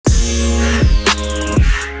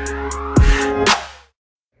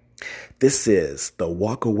This is the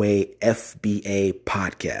Walkaway FBA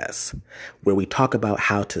podcast, where we talk about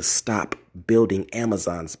how to stop building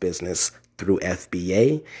Amazon's business through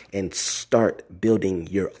FBA and start building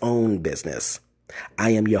your own business.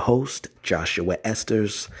 I am your host, Joshua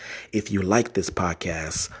Esters. If you like this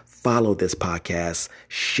podcast, follow this podcast,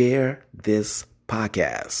 share this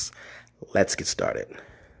podcast. Let's get started.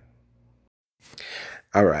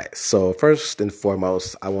 All right. So first and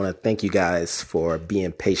foremost, I want to thank you guys for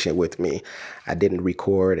being patient with me. I didn't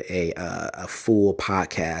record a full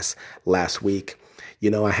podcast last week.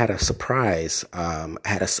 You know, I had a surprise. I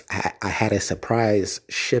had a surprise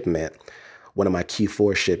shipment. One of my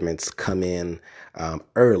Q4 shipments come in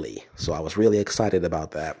early, so I was really excited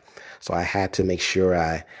about that. So I had to make sure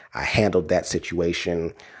I handled that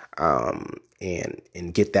situation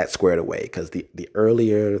and get that squared away, because the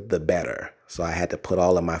earlier the better. So I had to put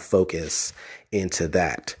all of my focus into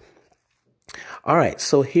that. All right,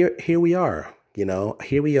 so here we are.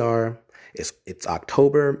 Here we are. It's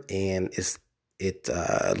October, and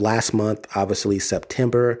last month, obviously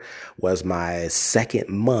September was my second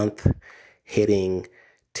month hitting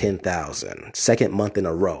 10,000. Second month in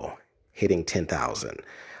a row hitting 10,000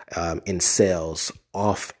 in sales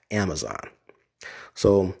off Amazon.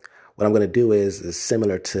 So what I'm going to do is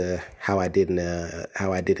similar to how I did in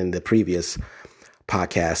the previous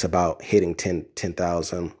podcast about hitting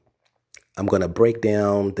 10,000. I'm going to break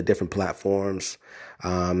down the different platforms,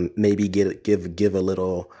 maybe give a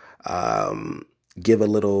little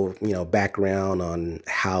background on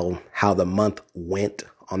how the month went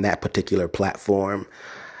on that particular platform,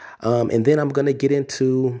 and then I'm going to get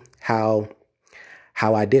into how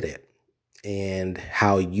I did it and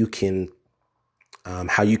how you can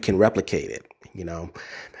replicate it.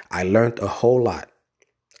 I learned a whole lot.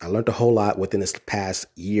 Within this past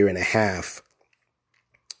year and a half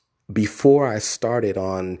before I started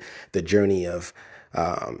on the journey of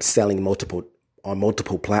selling on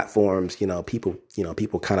multiple platforms.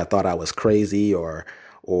 People kind of thought I was crazy or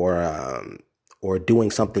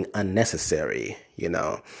doing something unnecessary.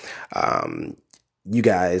 You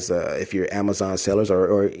guys, if you're Amazon sellers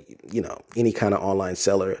or any kind of online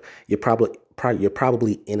seller, you're probably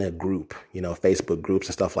in a group, Facebook groups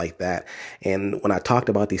and stuff like that. And when I talked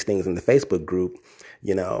about these things in the Facebook group,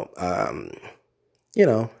 it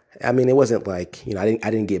wasn't like, I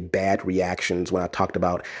didn't get bad reactions when I talked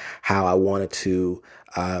about how I wanted to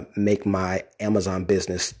make my Amazon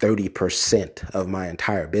business 30% of my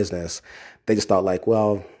entire business. They just thought like,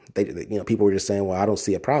 well, people were just saying, well, I don't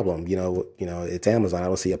see a problem. It's Amazon. I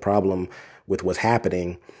don't see a problem with what's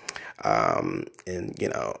happening.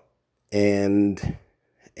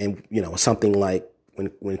 Something like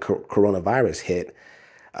when coronavirus hit,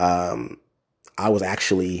 I was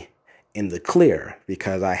actually in the clear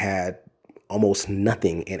because I had almost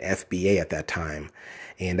nothing in FBA at that time.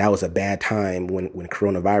 And that was a bad time when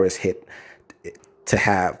coronavirus hit to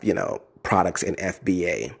have, products in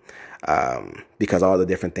FBA, because all the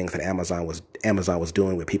different things that Amazon was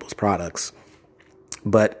doing with people's products.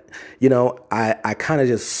 But, I kind of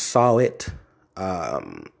just saw it.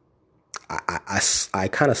 I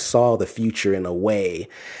kind of saw the future in a way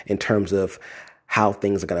in terms of how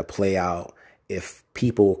things are going to play out if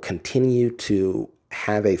people continue to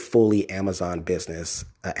have a fully Amazon business,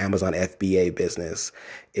 Amazon FBA business.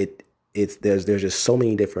 There's just so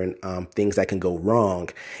many different things that can go wrong.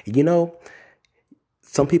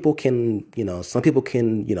 Some people can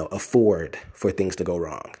afford for things to go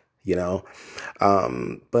wrong.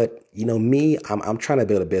 But me, I'm trying to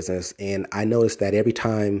build a business, and I noticed that every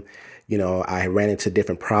time, I ran into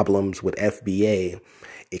different problems with FBA,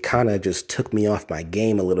 it kind of just took me off my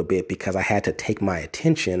game a little bit, because I had to take my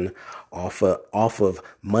attention off of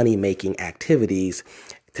money making activities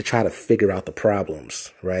to try to figure out the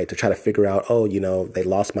problems, right? To try to figure out, they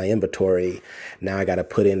lost my inventory. Now I got to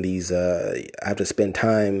put in these, I have to spend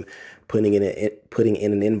time putting in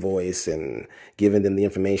an invoice and giving them the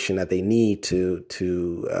information that they need to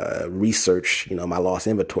research, my lost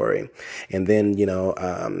inventory. And then,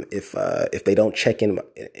 if they don't check in,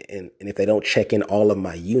 and if they don't check in all of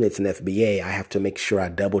my units in FBA, I have to make sure I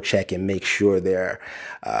double check and make sure they're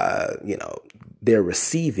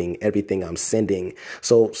receiving everything I'm sending.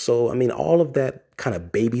 So all of that kind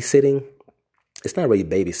of babysitting, it's not really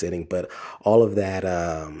babysitting, but all of that,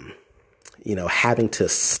 having to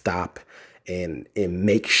stop and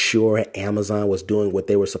make sure Amazon was doing what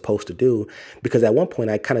they were supposed to do. Because at one point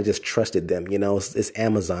I kind of just trusted them, it's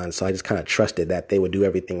Amazon. So I just kind of trusted that they would do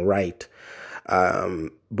everything right.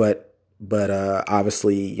 But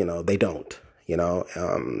obviously, they don't,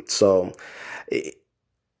 so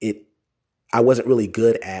I wasn't really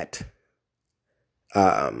good at,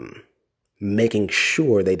 making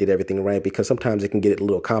sure they did everything right, because sometimes it can get a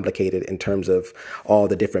little complicated in terms of all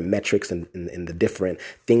the different metrics and the different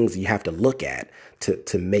things you have to look at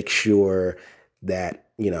to make sure that,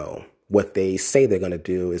 what they say they're going to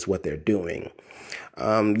do is what they're doing.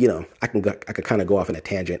 I could kind of go off on a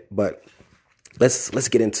tangent, but let's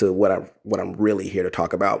get into what I'm really here to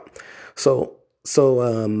talk about. So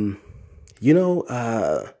I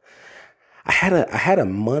had a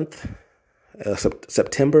month,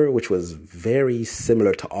 September, which was very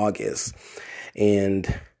similar to August,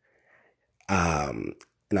 and I'm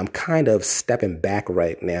kind of stepping back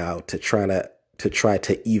right now to try to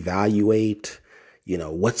evaluate,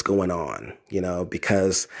 what's going on,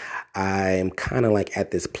 because I'm kind of like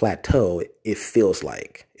at this plateau. It feels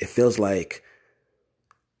like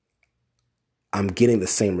I'm getting the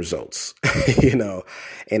same results,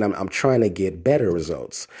 and I'm trying to get better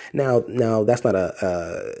results. Now that's not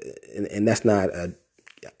and that's not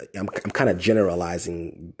I'm kind of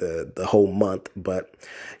generalizing the whole month, but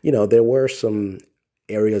there were some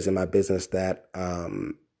areas in my business that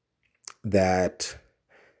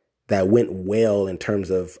went well in terms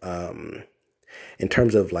of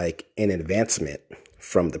like an advancement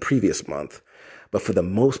from the previous month. But for the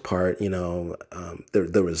most part,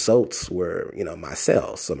 the results were, my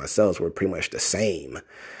sales. So my sales were pretty much the same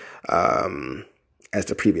as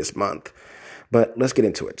the previous month. But let's get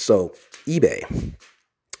into it. So eBay.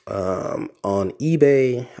 On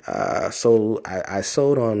eBay, I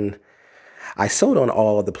sold on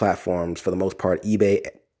all of the platforms for the most part: eBay,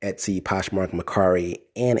 Etsy, Poshmark, Mercari,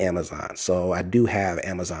 and Amazon. So I do have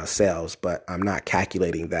Amazon sales, but I'm not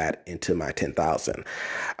calculating that into my 10,000.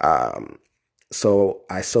 So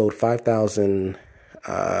I sold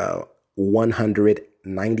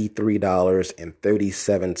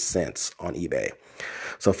 $5,193.37 on eBay.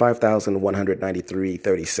 So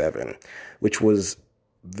 $5,193.37, which was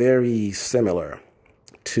very similar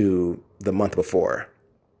to the month before.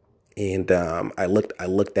 And I looked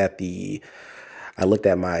at my my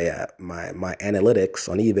analytics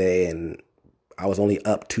on eBay, and I was only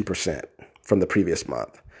up 2% from the previous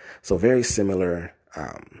month. So very similar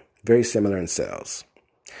in sales,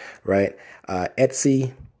 right?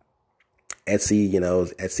 Etsy,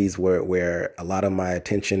 Etsy's where a lot of my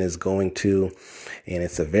attention is going to, and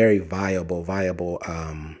it's a very viable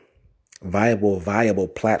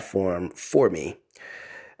platform for me.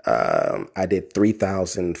 I did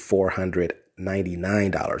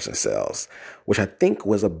 $3,499 in sales, which I think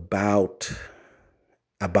was about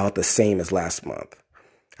the same as last month.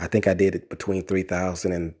 I think I did it between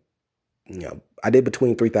 3,000 and I did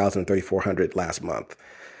between 3,000 and 3,400 last month,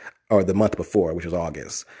 or the month before, which was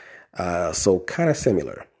August. So kind of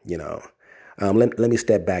similar, Let me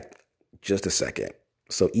step back just a second.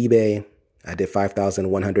 So eBay, I did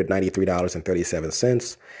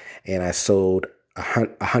 $5,193.37, and I sold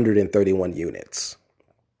 131 units,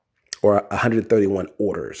 or 131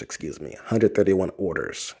 orders, 131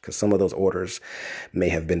 orders, because some of those orders may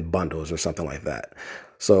have been bundles or something like that.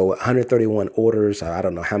 So 131 orders, I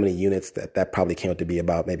don't know how many units, that probably came out to be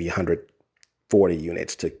about maybe 140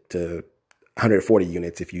 units to 140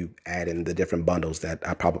 units if you add in the different bundles that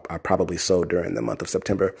I probably sold during the month of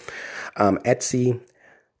September. Etsy,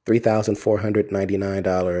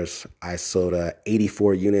 $3,499. I sold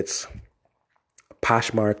 84 units.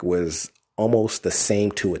 Poshmark was almost the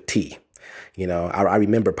same to a T. I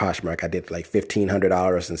remember Poshmark. I did like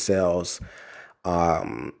 $1,500 in sales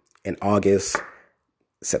in August.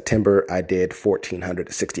 September, I did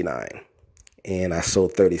 $1,469, and I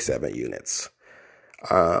sold 37 units.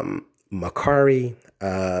 Mercari,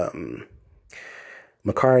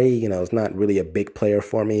 is not really a big player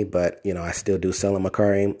for me, but I still do sell in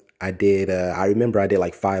Mercari. I remember I did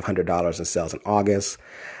like $500 in sales in August.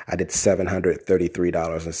 I did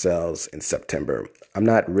 $733 in sales in September. I'm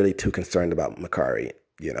not really too concerned about Mercari,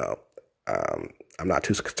 I'm not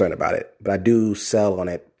too concerned about it, but I do sell on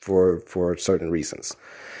it for certain reasons.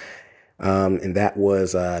 And that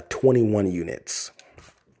was 21 units.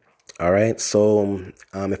 All right. So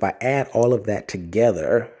if I add all of that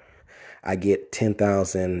together, I get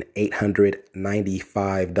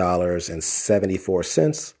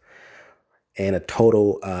 $10,895.74, and a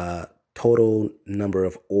total number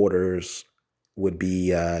of orders would be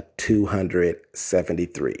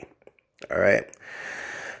 273. All right.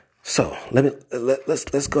 So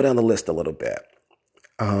let's go down the list a little bit.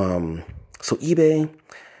 So eBay,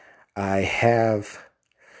 I have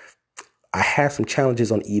some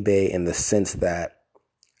challenges on eBay in the sense that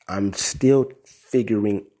I'm still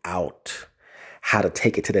figuring out how to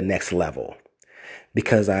take it to the next level,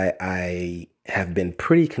 because I have been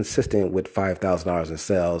pretty consistent with $5,000 in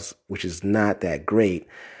sales, which is not that great.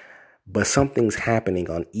 but something's happening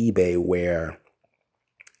on eBay where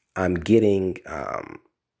I'm getting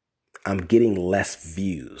less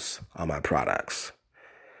views on my products.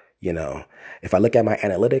 If I look at my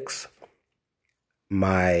analytics,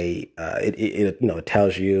 my it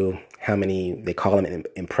tells you how many, they call them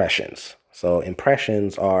impressions. So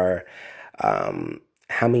impressions are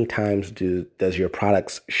how many times does your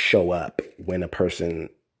products show up when a person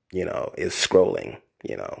is scrolling.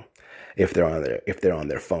 If they're on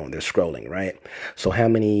their phone, they're scrolling, right? So how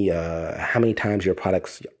many times your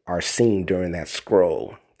products are seen during that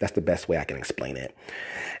scroll? That's the best way I can explain it.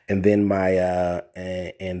 And then I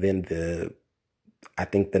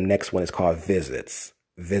think the next one is called visits.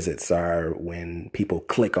 Visits are when people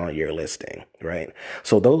click on your listing, right?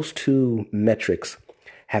 So those two metrics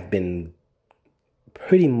have been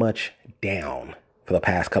pretty much down for the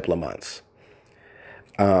past couple of months.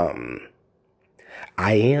 I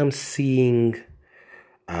am seeing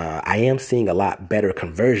a lot better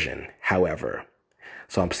conversion, however.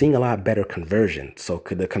 So I'm seeing a lot better conversion. So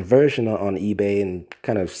the conversion on eBay, and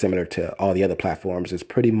kind of similar to all the other platforms, is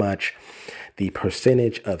pretty much the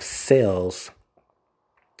percentage of sales,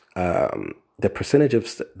 the percentage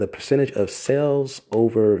of sales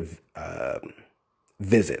over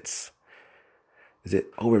visits. Is it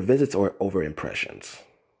over visits or over impressions?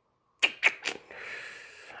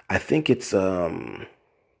 I think it's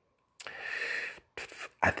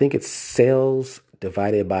sales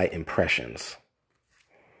divided by impressions.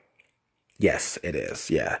 Yes, it is.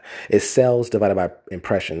 Yeah, it's sales divided by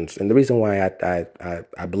impressions, and the reason why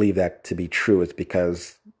I believe that to be true is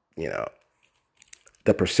because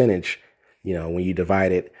the percentage, when you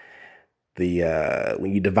divide it,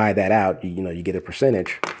 when you divide that out, you get a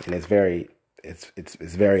percentage, and it's very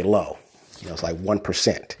low. It's like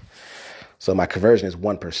 1%. So my conversion is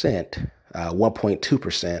 1%,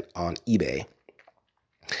 1.2% on eBay,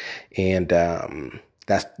 and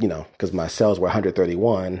that's because my sales were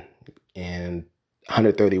 131. And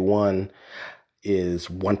 131 is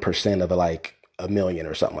 1% of like a million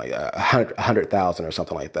or something like that, 100,000 or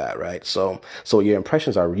something like that, right? So your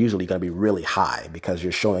impressions are usually going to be really high because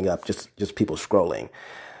you're showing up just people scrolling,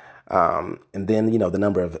 and then the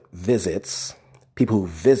number of visits, people who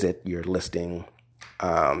visit your listing,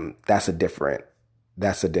 that's a different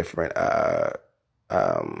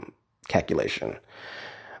calculation.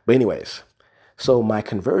 But anyways, so my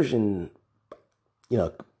conversion,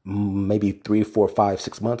 maybe 3, 4, 5,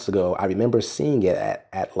 6 months ago, I remember seeing it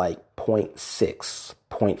at like 0.6,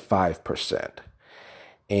 0.5%.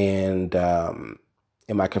 And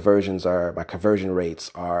my conversion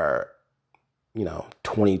rates are,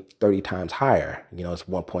 20, 30 times higher. It's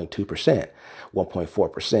 1.2%,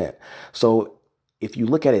 1.4%. So if you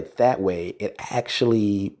look at it that way,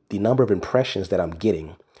 the number of impressions that I'm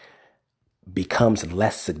getting becomes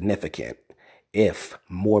less significant if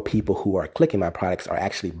more people who are clicking my products are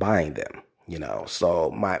actually buying them. So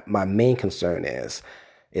my main concern is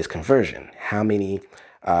conversion. How many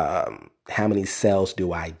sales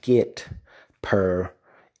do I get per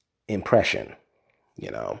impression,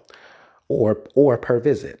 or per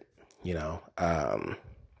visit? You know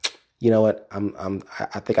what?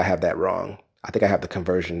 I think I have that wrong. I think I have the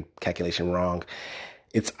conversion calculation wrong.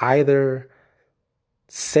 It's either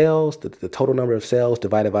sales, the total number of sales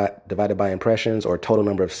divided by impressions, or total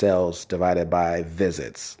number of sales divided by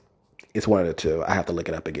visits. It's one of the two. I have to look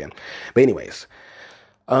it up again. But anyways,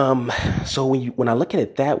 so when I look at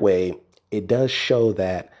it that way, it does show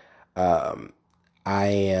that I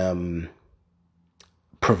am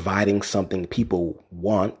providing something people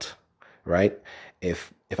want, right?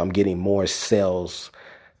 If I'm getting more sales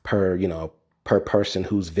per person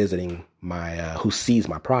who's visiting who sees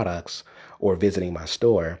my products or visiting my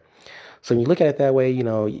store. So when you look at it that way,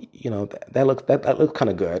 that looks kind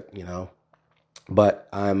of good, But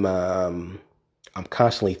I'm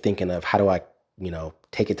constantly thinking of how do I,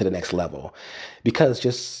 take it to the next level, because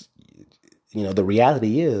just the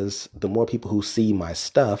reality is the more people who see my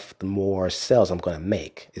stuff, the more sales I'm going to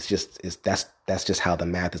make. That's just how the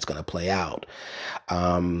math is going to play out.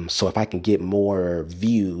 So if I can get more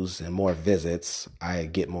views and more visits, I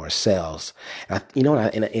get more sales. And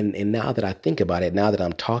now that I think about it, now that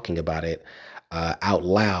I'm talking about it out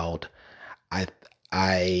loud, I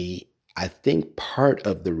think part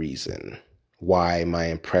of the reason why my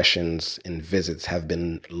impressions and visits have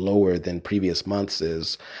been lower than previous months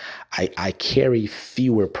is I carry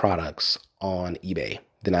fewer products on eBay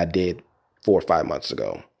than I did 4 or 5 months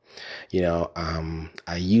ago.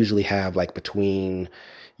 I usually have like between,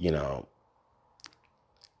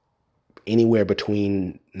 anywhere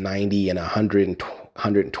between 90 and 100 and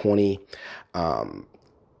 120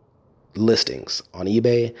 listings on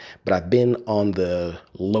eBay, but I've been on the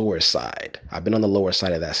lower side. I've been on the lower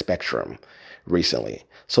side of that spectrum recently.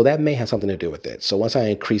 So that may have something to do with it. So once I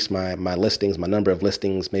increase my listings, my number of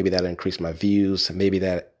listings, maybe that'll increase my views, maybe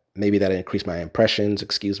that'll increase my impressions,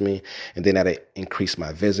 and then that'll increase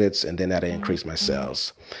my visits, and then that'll increase my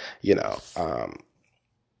sales. You know,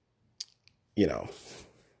 you know.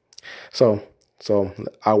 So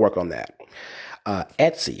I'll work on that.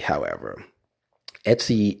 Etsy, however,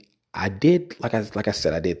 Etsy, I did like I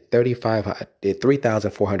said, I did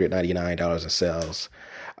 $3,499 in sales,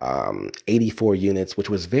 84 units, which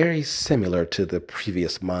was very similar to the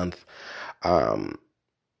previous month. Um,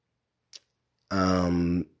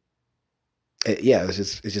 um, yeah,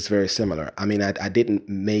 it's just very similar. I mean, I didn't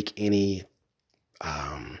make any.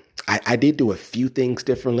 I did do a few things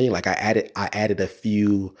differently. Like I added a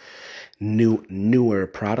few newer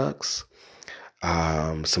products.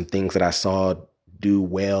 Some things that I saw do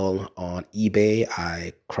well on eBay,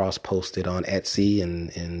 I cross posted on Etsy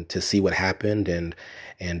and to see what happened and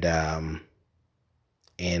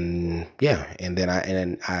yeah, and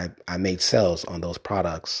then I made sales on those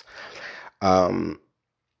products. Um,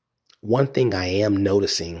 One thing I am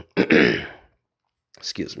noticing,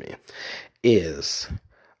 excuse me, is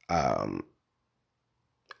um,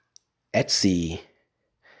 Etsy.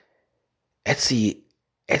 Etsy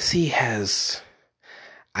Etsy has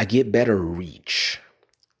I get better reach.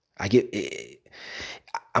 I get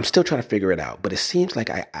I'm still trying to figure it out, but it seems like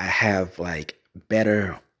I have like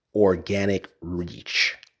better organic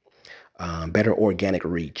reach, better organic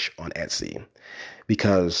reach on Etsy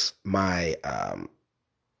because my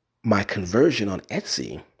conversion on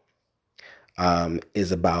Etsy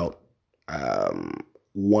is about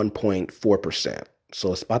 1.4%.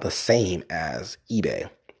 So it's about the same as eBay.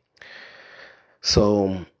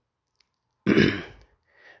 So,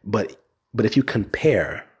 but if you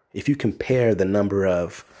compare the number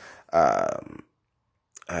of um,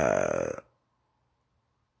 uh,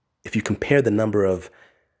 if you compare the number of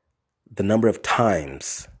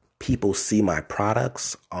times people see my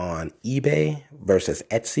products on eBay versus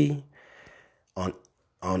Etsy, on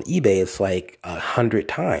eBay it's like 100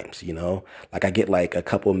 times. Like I get like a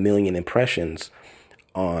couple million impressions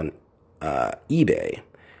on eBay,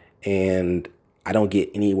 and I don't get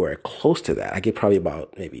anywhere close to that. I get probably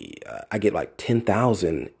about maybe I get like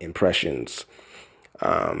 10,000 impressions.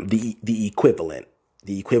 The equivalent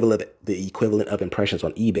of impressions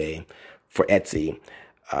on eBay for Etsy.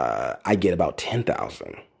 I get about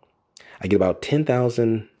 10,000. I get about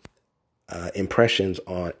 10,000 impressions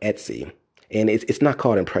on Etsy. And it's not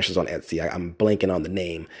called impressions on Etsy. I'm blanking on the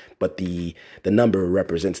name, but the number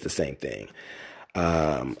represents the same thing.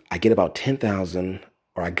 I get about 10,000,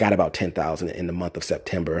 or I got about 10,000 in the month of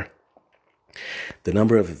September. The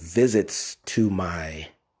number of visits to my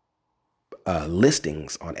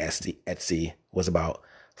listings on Etsy was about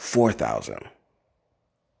 4,000,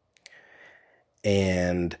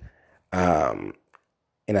 and I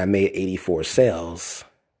made 84 sales,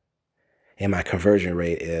 and my conversion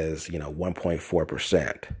rate is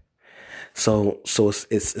 1.4%. So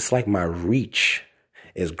it's like my reach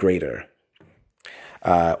is greater,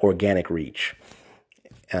 organic reach.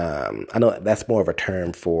 I know that's more of a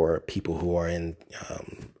term for people who are in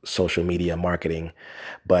social media marketing,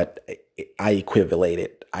 but I equivalate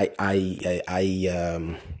it. I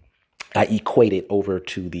equate it over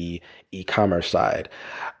to the e-commerce side.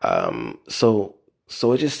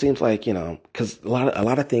 So it just seems like, because a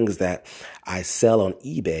lot of things that I sell on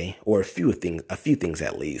eBay, or a few things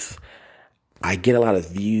at least, I get a lot of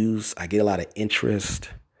views, I get a lot of interest,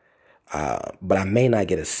 but I may not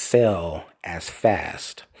get a sale as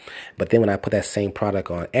fast. But then when I put that same product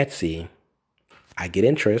on Etsy, I get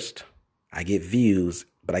interest, I get views,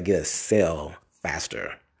 but I get a sale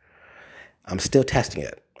faster. I'm still testing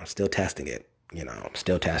it. I'm still testing it.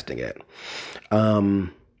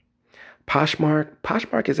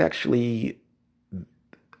 Poshmark is actually,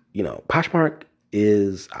 Poshmark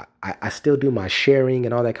is, I still do my sharing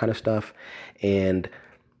and all that kind of stuff. And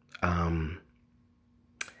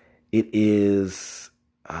it is,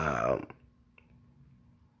 I'm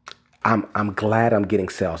glad I'm getting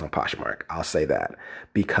sales on Poshmark. I'll say that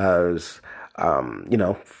because,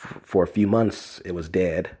 for a few months it was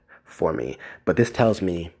dead for me. But this tells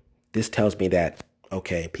me that,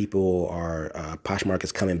 okay, people are, Poshmark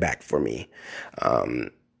is coming back for me.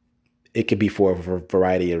 It could be for a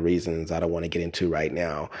variety of reasons I don't want to get into right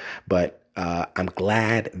now, but I'm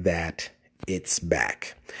glad that it's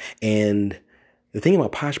back. And the thing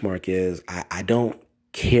about Poshmark is I don't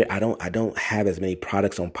care. I don't have as many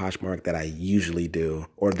products on Poshmark that I usually do,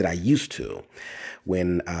 or that I used to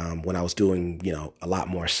when I was doing, a lot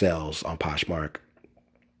more sales on Poshmark.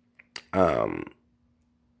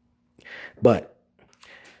 But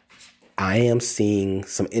I am seeing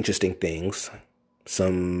some interesting things.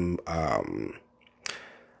 Some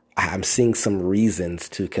I'm seeing some reasons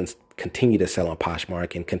to continue to sell on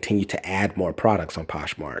Poshmark and continue to add more products on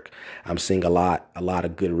Poshmark. I'm seeing a lot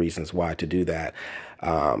of good reasons why to do that.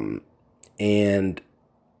 Um, and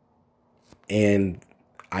and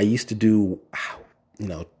I used to do, you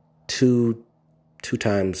know, two two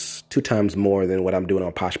times more than what I'm doing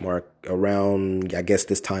on Poshmark around, I guess,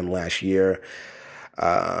 this time last year.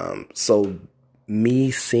 So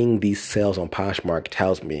me seeing these sales on Poshmark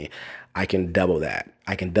tells me I can double that.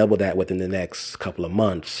 I can double that within the next couple of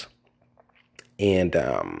months, and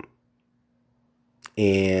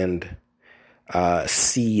and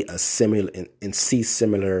see a similar and see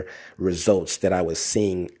similar results that I was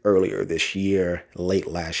seeing earlier this year, late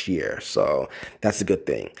last year. So that's a good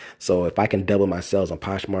thing. So if I can double my sales on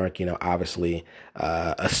Poshmark, obviously,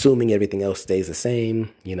 assuming everything else stays the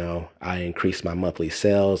same, I increase my monthly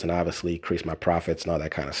sales and obviously increase my profits and all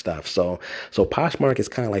that kind of stuff. So Poshmark is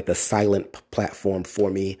kind of like the silent platform for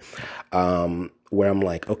me, where I'm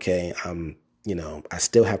like, okay, I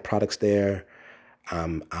still have products there.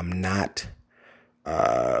 I'm not.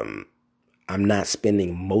 I'm not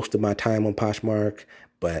spending most of my time on Poshmark,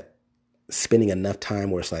 but spending enough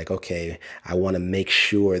time where it's like, okay, I want to make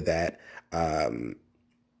sure that, I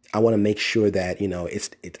want to make sure that,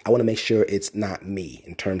 I want to make sure it's not me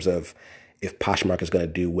in terms of if Poshmark is going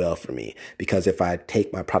to do well for me. Because if I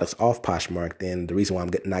take my products off Poshmark, then the reason why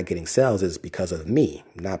I'm not getting sales is because of me,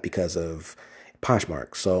 not because of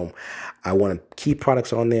Poshmark. So I want to keep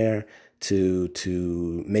products on there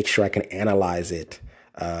to make sure I can analyze it,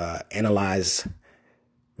 analyze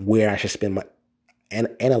where I should spend my and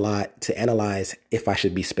analyze if I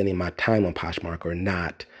should be spending my time on Poshmark or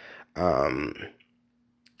not. Um,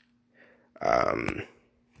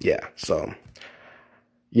 yeah. So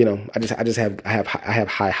I have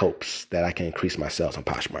high hopes that I can increase my sales on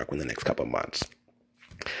Poshmark in the next couple of months.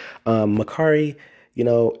 Mercari,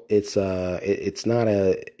 it's not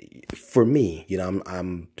a for me.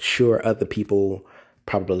 I'm sure other people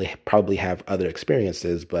probably have other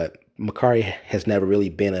experiences, but Mercari has never really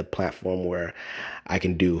been a platform where I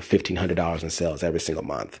can do $1,500 in sales every single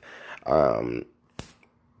month. Um,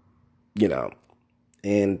 you know,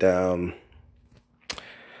 and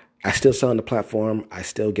I still sell on the platform. I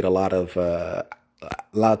still get a lot of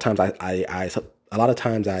times a lot of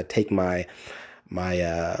times I take my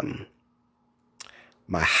my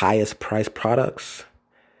highest price products,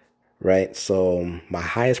 right? So my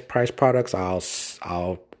highest price products,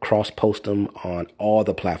 I'll cross post them on all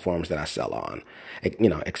the platforms that I sell on,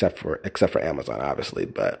 except for Amazon, obviously,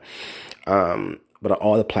 but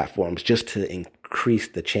all the platforms, just to increase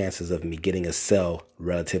the chances of me getting a sale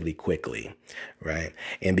relatively quickly, right?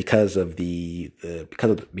 And because of the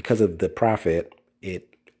profit,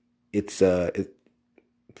 it's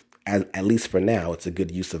at least for now, it's a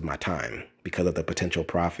good use of my time because of the potential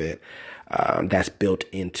profit that's built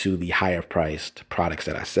into the higher priced products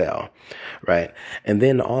that I sell, right? And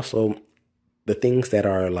then also the things that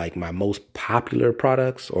are like my most popular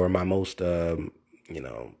products, or my most, the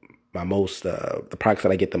products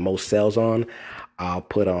that I get the most sales on, I'll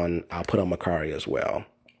put on Mercari as well,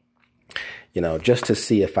 just to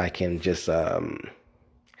see if I can just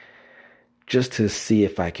to see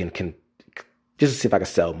if I can just to see if I can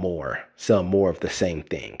sell more of the same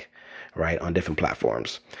thing, right, on different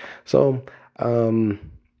platforms. So,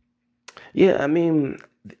 yeah, I mean,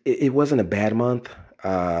 it wasn't a bad month,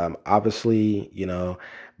 obviously,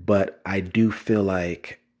 but I do feel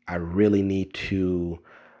like um,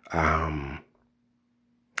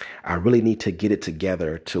 I really need to get it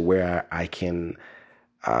together to where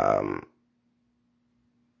um,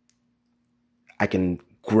 I can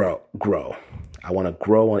grow. I want to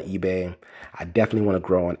grow on eBay. I definitely want to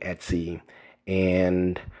grow on Etsy,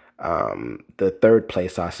 and the third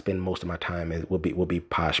place I spend most of my time will be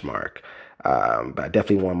Poshmark. But I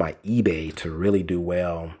definitely want my eBay to really do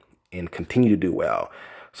well and continue to do well.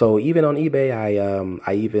 So even on eBay,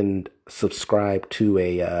 I even subscribe to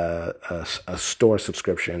a store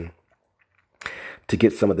subscription to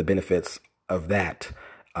get some of the benefits of that,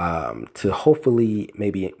 to hopefully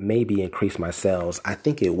maybe increase my sales. I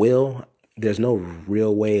think it will. There's no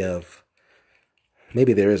real way of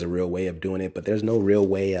Maybe there is a real way of doing it, but there's no real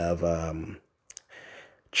way of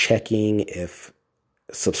checking if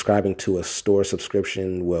subscribing to a store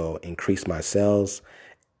subscription will increase my sales.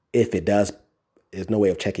 If it does, there's no way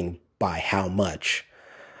of checking by how much.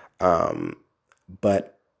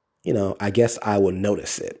 But, I guess I will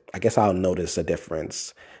notice it. I guess I'll notice a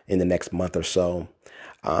difference in the next month or so.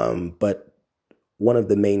 But one of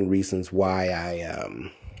the main reasons why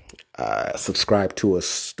I subscribe to a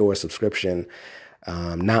store subscription,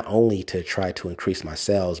 not only to try to increase my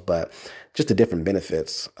sales, but just the different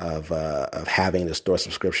benefits of having the store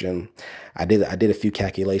subscription. I did a few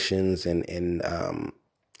calculations, and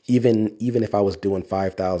even if I was doing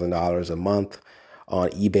 $5,000 a month on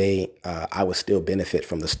eBay, I would still benefit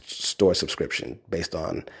from the store subscription based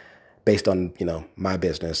on my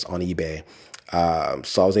business on eBay.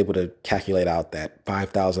 So I was able to calculate out that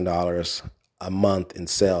 $5,000 a month in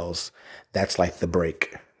sales. That's like the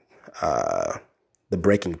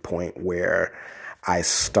breaking point where I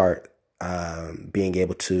start being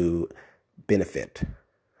able to benefit,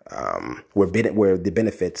 where the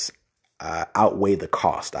benefits outweigh the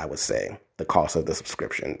cost. I would say the cost of the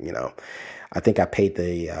subscription. I think I paid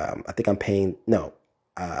I think I'm paying. No,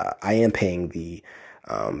 I am paying the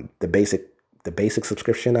basic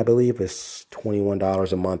subscription. I believe is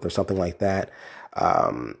 $21 a month or something like that.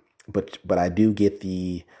 But I do get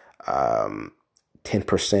the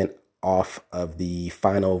 10% off of the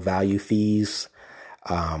final value fees.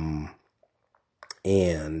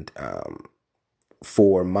 And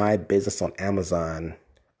for my business on Amazon,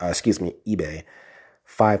 eBay,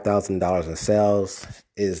 $5,000 in sales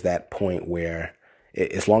is that point where,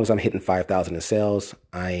 as long as I'm hitting 5,000 in sales,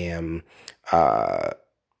 I am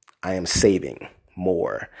saving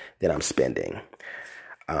more than I'm spending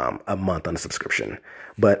a month on a subscription.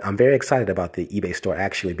 But I'm very excited about the eBay store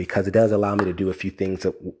actually, because it does allow me to do a few things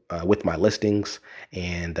with my listings,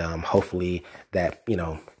 and hopefully that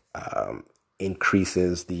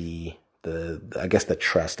increases the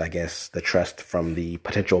trust from the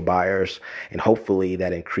potential buyers, and hopefully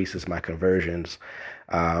that increases my conversions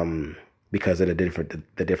because of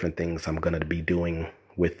the different things I'm going to be doing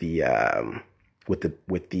with the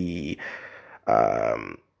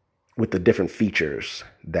different features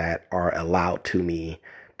that are allowed to me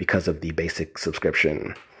because of the basic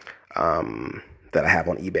subscription that I have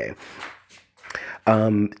on eBay.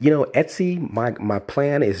 Etsy, my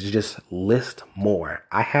plan is to just list more.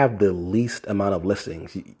 I have the least amount of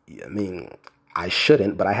listings. I mean, I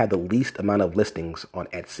shouldn't, but I have the least amount of listings on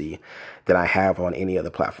Etsy that I have on any other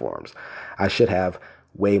platforms. I should have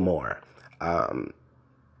way more.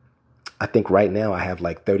 I think right now I have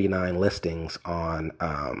like 39 listings on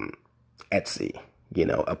Etsy,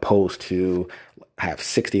 opposed to I have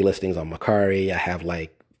 60 listings on Mercari. I have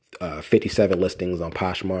like 57 listings on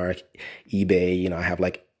Poshmark, eBay. I have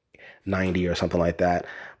like 90 or something like that.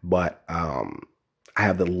 But I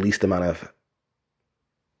have the least amount of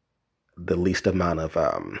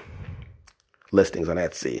listings on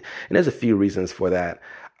Etsy, and there's a few reasons for that.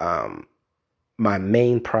 My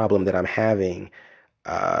main problem that I'm having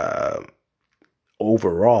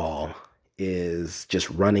overall is just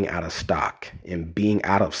running out of stock and being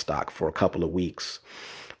out of stock for a couple of weeks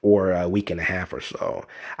or a week and a half or so.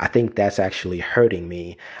 I think that's actually hurting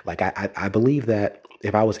me. Like I believe that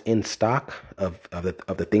if I was in stock of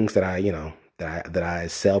the things that I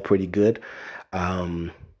sell pretty good, I'd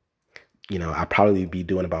probably be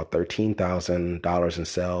doing about $13,000 in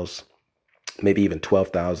sales, maybe even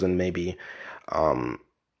 12,000, maybe.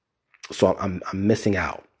 So I'm missing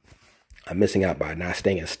out. I'm missing out by not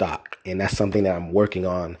staying in stock, and that's something that I'm working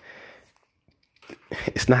on.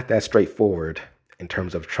 It's not that straightforward in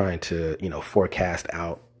terms of trying to, forecast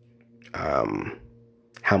out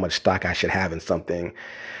how much stock I should have in something.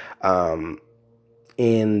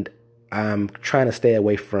 And I'm trying to stay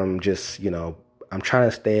away from I'm trying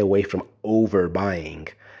to stay away from overbuying.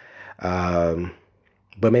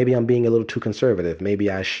 But maybe I'm being a little too conservative.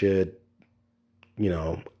 Maybe I should,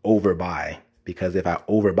 overbuy, because if I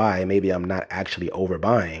overbuy, maybe I'm not actually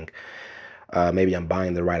overbuying. Maybe I'm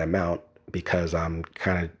buying the right amount because I'm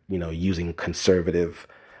kind of, using conservative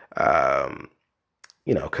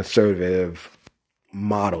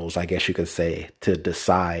models, I guess you could say, to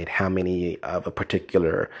decide how many of a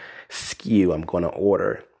particular SKU I'm going to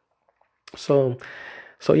order. So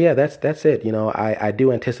yeah, that's it. I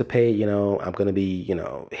do anticipate, I'm going to be,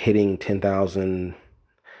 hitting 10,000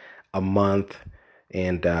 a month,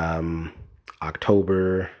 and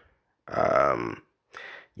October,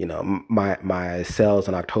 my sales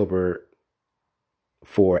in October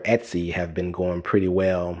for Etsy have been going pretty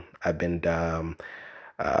well. I've been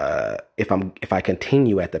if I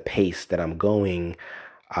continue at the pace that I'm going,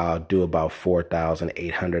 I'll do about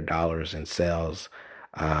 $4,800 in sales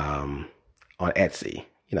on Etsy.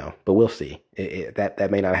 But we'll see. That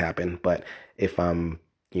may not happen. But if I'm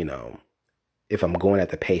if I'm going at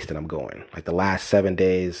the pace that I'm going. Like the last 7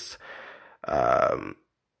 days, um,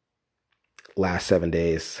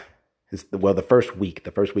 the first week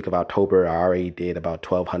of October, I already did about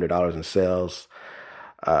 $1,200 in sales.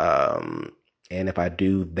 Um, and if I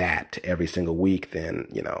do that every single week, then,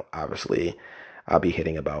 obviously I'll be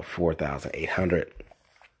hitting about 4,800.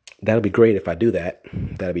 That'll be great if I do that.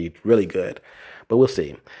 That'll be really good, but we'll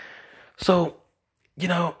see. So, you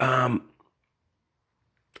know, um,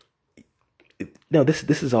 no,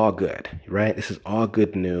 this is all good, right? This is all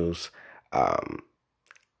good news. Um,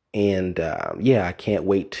 and yeah, I can't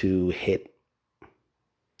wait to hit,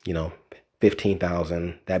 you know,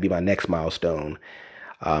 15,000. That'd be my next milestone.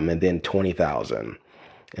 And then 20,000.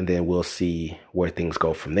 And then we'll see where things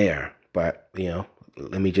go from there. But,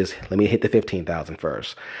 let me hit the 15,000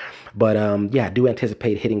 first. But yeah, I do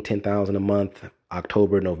anticipate hitting 10,000 a month,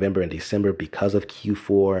 October, November, and December because of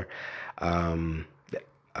Q4. Um,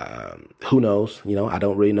 who knows? I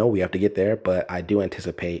don't really know. We have to get there, but I do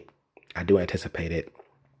anticipate it,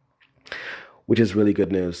 which is really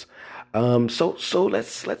good news. So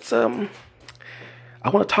let's I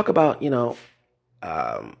want to talk about,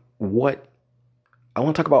 what I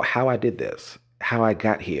want to talk about how I did this, how I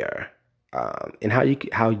got here, and how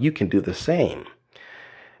you can do the same.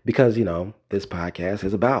 Because, this podcast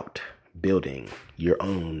is about building your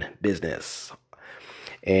own business.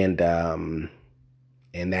 And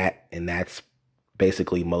that's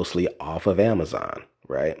basically mostly off of Amazon,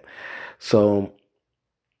 right? So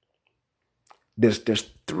there's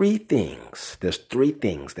three things. There's three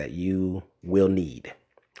things that you will need.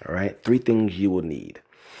 All right? Three things you will need.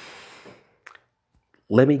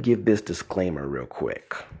 Let me give this disclaimer real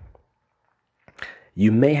quick.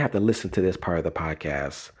 You may have to listen to this part of the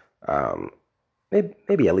podcast,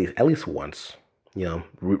 maybe at least once.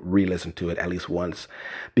 Re-listen to it at least once,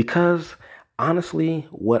 because honestly,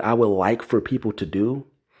 what I would like for people to do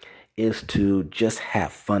is to just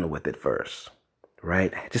have fun with it first,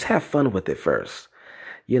 right? Just have fun with it first.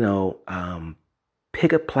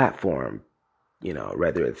 Pick a platform.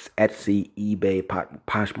 Whether it's Etsy, eBay,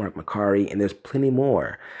 Poshmark, Mercari, and there's plenty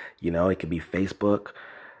more. It could be Facebook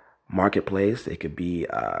Marketplace. It could be,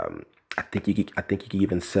 I think you could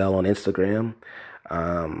even sell on Instagram.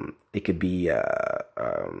 It could be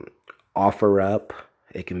OfferUp.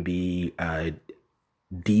 It can be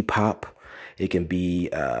Depop. It can be,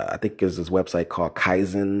 I think there's this website called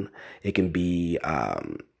Kaizen. It can be,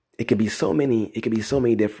 it could be so many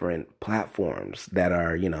different platforms that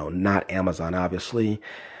are, not Amazon, obviously,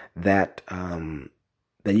 that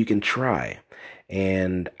that you can try.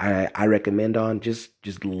 And I recommend on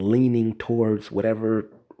just leaning towards whatever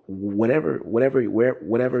your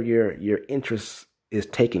interest is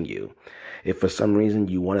taking you. If for some reason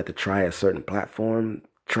you wanted to try a certain platform,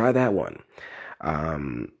 try that one.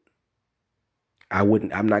 I'm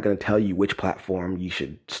not going to tell you which platform you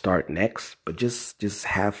should start next, but just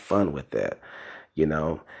have fun with it.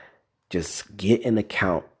 Just get an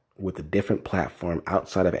account with a different platform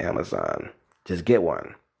outside of Amazon. Just get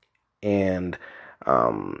one, and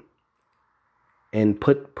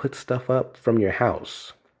put stuff up from your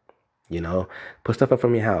house. Put stuff up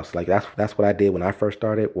from your house. Like that's what I did when I first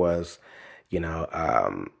started. When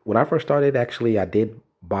I first started, actually, I did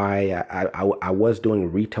buy. I was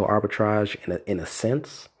doing retail arbitrage in a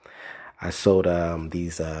sense. I sold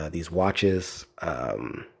these watches.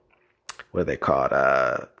 What are they called?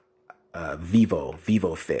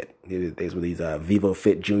 Vivo Fit. These were these Vivo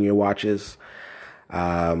Fit Junior watches.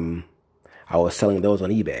 I was selling those on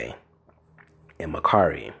eBay and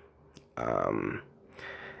Mercari.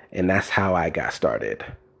 And that's how I got started.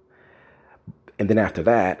 And then after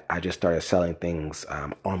that, I just started selling things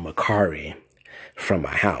on Mercari from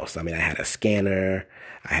my house. I mean, I had a scanner,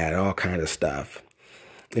 I had all kinds of stuff.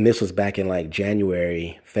 And this was back in like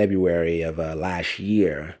January, February of last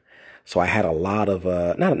year. So I had a lot of,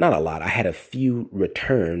 not a lot, I had a few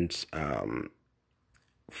returns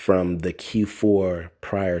from the Q4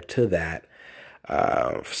 prior to that,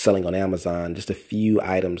 selling on Amazon, just a few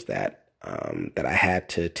items that I had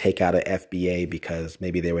to take out of FBA because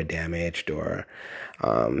maybe they were damaged, or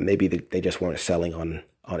maybe they just weren't selling on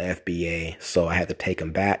FBA. So I had to take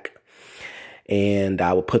them back, and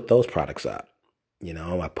I would put those products up.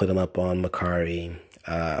 I put them up on Mercari.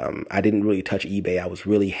 I didn't really touch eBay. I was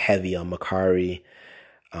really heavy on Mercari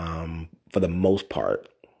for the most part,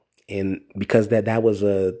 and because that was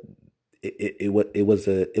it was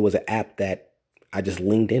an app that I just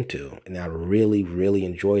leaned into, and I really, really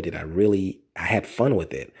enjoyed it. I had fun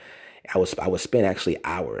with it. I would spend actually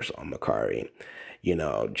hours on Mercari,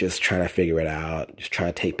 just trying to figure it out, just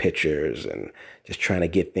trying to take pictures and just trying to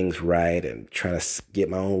get things right and trying to get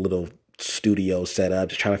my own little studio set up,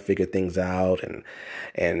 just trying to figure things out,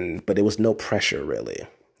 but there was no pressure really,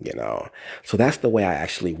 you know. So that's the way I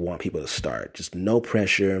actually want people to start. Just no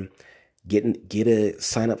pressure.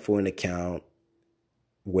 Sign up for an account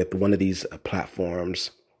with one of these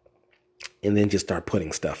platforms, and then just start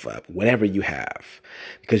putting stuff up, whatever you have,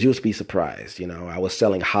 because you'll be surprised. You know, I was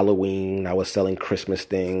selling Halloween, I was selling Christmas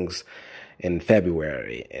things in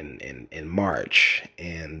February and in March,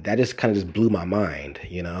 and that just kind of just blew my mind.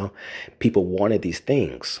 You know, people wanted these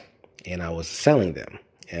things, and I was selling them,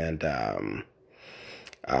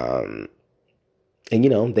 um, and you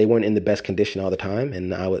know, they weren't in the best condition all the time,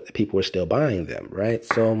 and people were still buying them, right?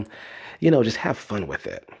 So, you know, just have fun with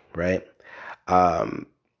it, right? Um,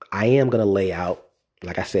 I am going to lay out,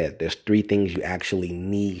 like I said, there's 3 things you actually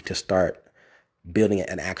need to start building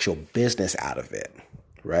an actual business out of it,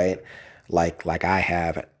 right? Like I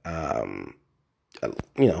have, I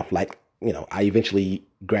eventually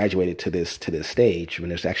graduated to this stage when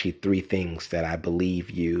there's actually 3 things that I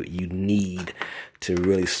believe you need to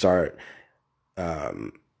really start,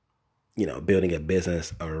 building a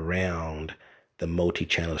business around the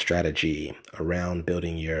multi-channel strategy, around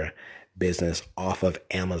building your business off of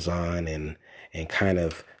Amazon and kind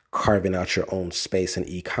of carving out your own space in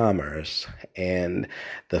e-commerce. And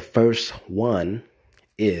the first one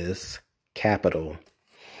is capital.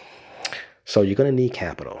 So you're going to need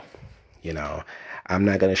capital. You know, I'm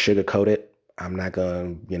not going to sugarcoat it. I'm not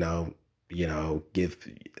going to, give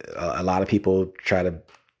a lot of people try to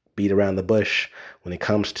beat around the bush when it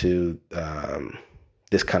comes to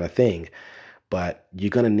this kind of thing. But you're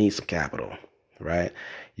going to need some capital, right?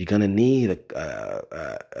 You're going to need a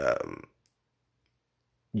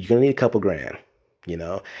couple grand, you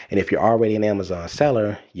know. And if you're already an Amazon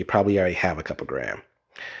seller, you probably already have a couple grand.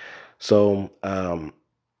 So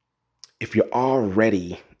if you're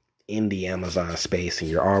already in the Amazon space and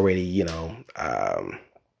you're already,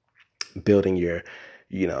 building your,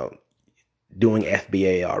 doing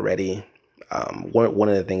FBA already, one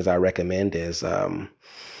of the things I recommend is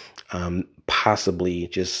possibly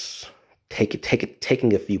just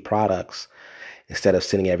taking a few products instead of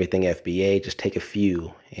sending everything FBA. Just take a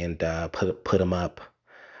few and put them up,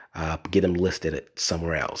 get them listed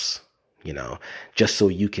somewhere else. You know, just so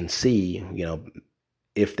you can see,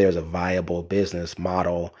 if there's a viable business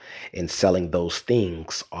model in selling those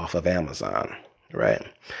things off of Amazon, right?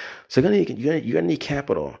 So you're gonna need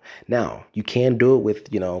capital. Now you can do it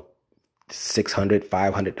with $600,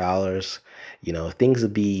 $500.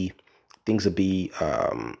 Things would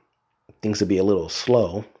be a little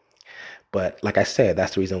slow. But like I said,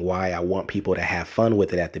 that's the reason why I want people to have fun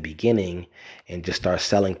with it at the beginning and just start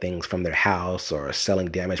selling things from their house or selling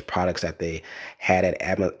damaged products that they had at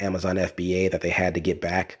Amazon FBA that they had to get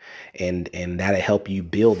back. And that'll help you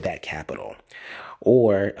build that capital.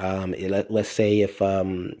 Or let's say if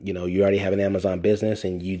you already have an Amazon business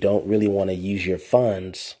and you don't really want to use your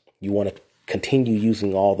funds, you want to continue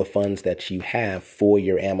using all the funds that you have for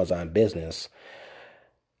your Amazon business.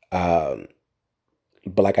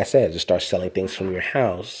 But like I said, just start selling things from your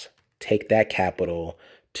house. Take that capital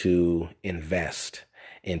to invest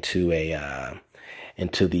into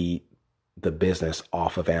into the business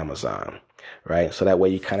off of Amazon, right? So that way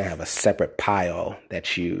you kind of have a separate pile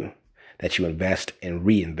that you invest and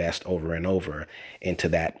reinvest over and over into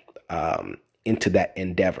that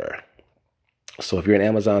endeavor. So if you're an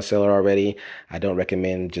Amazon seller already, I don't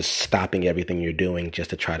recommend just stopping everything you're doing just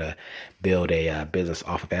to try to build a business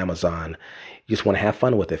off of Amazon. You just want to have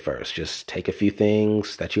fun with it first. Just take a few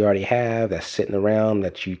things that you already have that's sitting around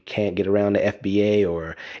that you can't get around to FBA,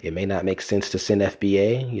 or it may not make sense to send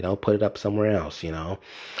FBA, put it up somewhere else,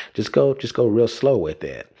 Just go real slow with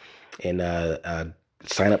it. And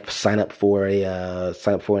sign up for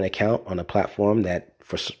an account on a platform that's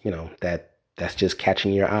just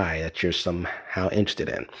catching your eye, that you're somehow interested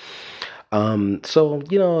in. So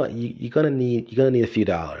you're gonna need a few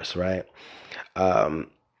dollars, right?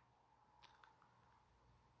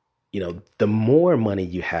 The more money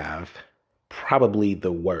you have, probably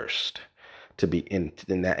the worst to be in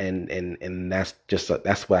that, and that's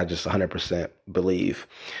what I just 100% believe.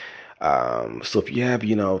 So if you have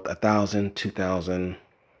 1,000, 2,000,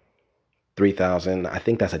 3,000, I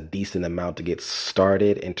think that's a decent amount to get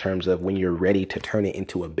started in terms of when you're ready to turn it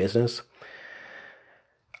into a business.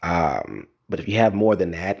 But if you have more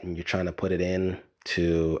than that and you're trying to put it in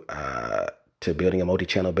to building a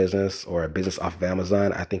multi-channel business or a business off of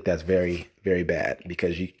Amazon, I think that's very, very bad,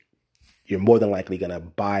 because you're more than likely going to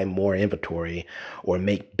buy more inventory or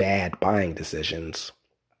make bad buying decisions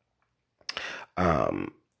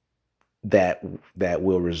that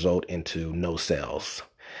will result into no sales.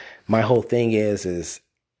 My whole thing is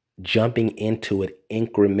jumping into it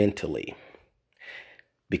incrementally,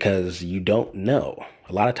 because you don't know.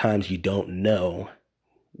 A lot of times you don't know.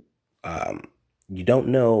 You don't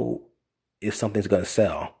know if something's going to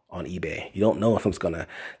sell on eBay. You don't know if it's going to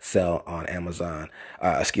sell on Amazon,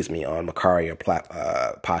 on Mercari or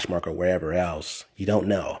Poshmark or wherever else. You don't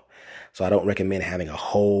know. So I don't recommend having a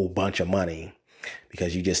whole bunch of money,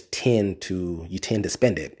 because you tend to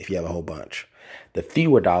spend it if you have a whole bunch. The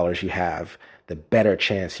fewer dollars you have, the better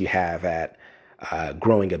chance you have at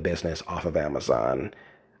growing a business off of Amazon,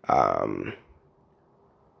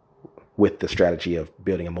 with the strategy of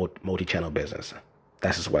building a multi-channel business.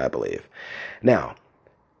 That's just what I believe. Now,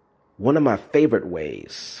 one of my favorite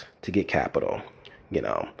ways to get capital, one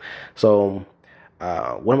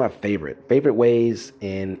of my favorite ways,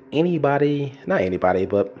 and not anybody,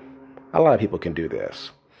 but a lot of people can do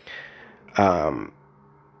this,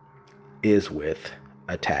 is with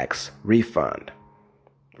a tax refund,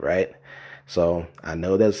 right? So I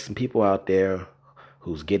know there's some people out there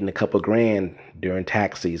who's getting a couple grand during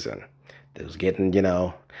tax season. Who's getting, $2,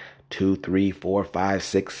 $3, $4, $5, $6,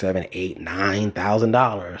 $7, $8,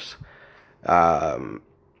 $9,000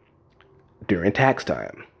 during tax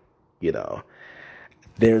time.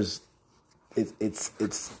 There's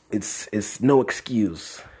it's no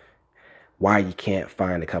excuse why you can't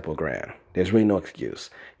find a couple grand. There's really no excuse.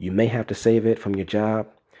 You may have to save it from your job.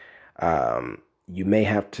 You may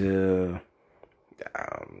have to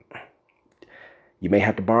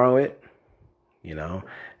borrow it.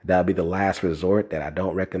 That'll be the last resort that I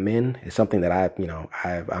don't recommend. It's something that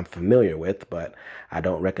I'm familiar with, but I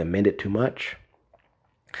don't recommend it too much.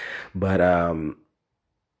 But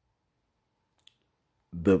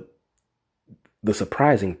the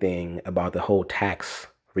surprising thing about the whole tax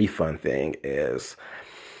refund thing is,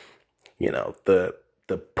 the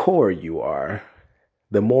poorer you are,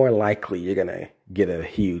 the more likely you're gonna get a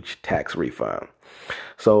huge tax refund.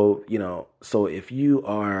 So, if you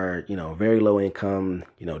are, very low income,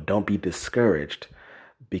 don't be discouraged,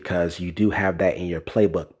 because you do have that in your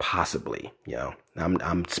playbook, possibly.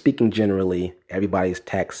 I'm speaking generally. Everybody's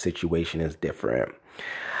tax situation is different.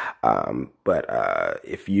 But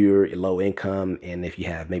if you're low income, and if you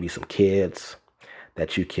have maybe some kids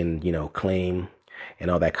that you can, claim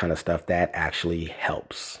and all that kind of stuff, that actually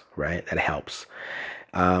helps, right? That helps.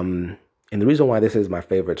 And the reason why this is my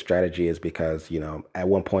favorite strategy is because, at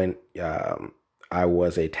one point, I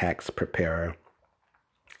was a tax preparer,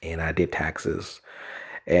 and I did taxes,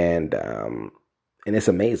 and it's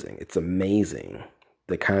amazing. It's amazing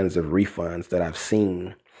the kinds of refunds that I've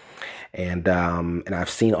seen, and I've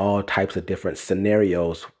seen all types of different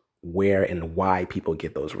scenarios where and why people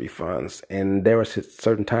get those refunds. And there were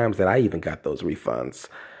certain times that I even got those refunds.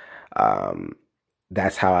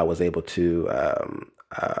 That's how I was able to.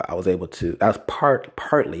 That was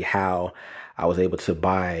partly how I was able to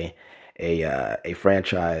buy a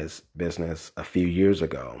franchise business a few years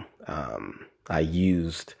ago. I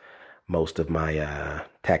used most of my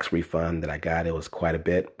tax refund that I got. It was quite a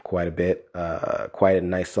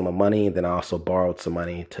nice sum of money. Then I also borrowed some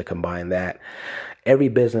money to combine that. Every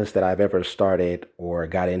business that I've ever started or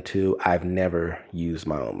got into, I've never used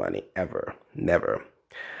my own money, ever, never.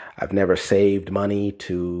 I've never saved money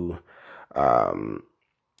to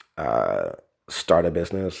start a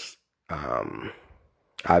business.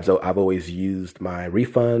 I've always used my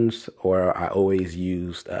refunds, or I always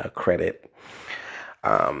used credit.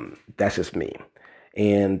 That's just me.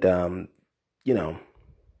 And the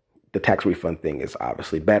tax refund thing is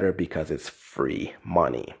obviously better because it's free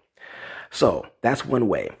money. So that's one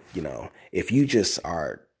way. If you just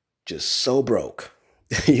are just so broke,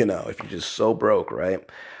 if you're just so broke, right?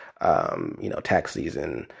 Tax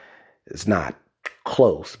season is not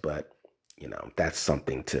close, but that's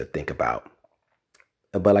something to think about.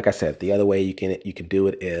 But like I said, the other way you can do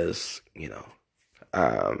it is,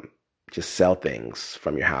 just sell things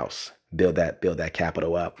from your house, build that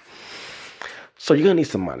capital up. So you're gonna need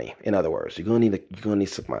some money. In other words, you're gonna need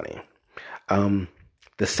some money.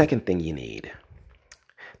 The second thing you need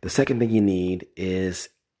is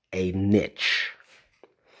a niche.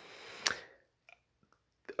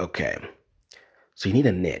 Okay, so you need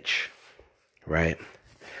a niche, right?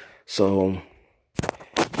 So,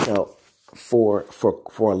 for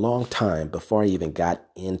a long time, before I even got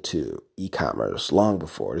into e-commerce, long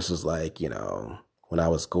before, this is like, when I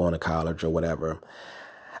was going to college or whatever,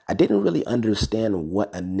 I didn't really understand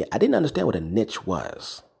I didn't understand what a niche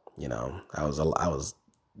was. I was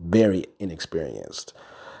very inexperienced.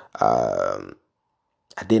 I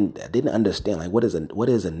didn't understand, like, what is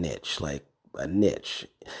a niche, like a niche.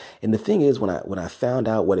 And the thing is, when I found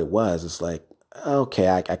out what it was, it's like, Okay,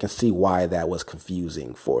 I can see why that was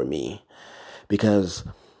confusing for me because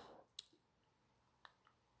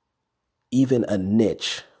even a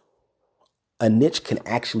niche can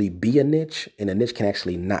actually be a niche and a niche can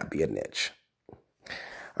actually not be a niche.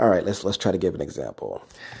 All right, let's try to give an example.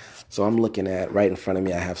 So I'm looking at right in front of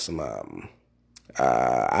me. I have some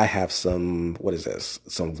what is this?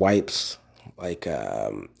 Some wipes like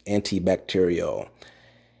antibacterial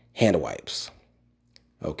hand wipes.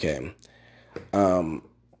 Okay,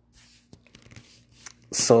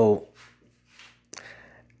 so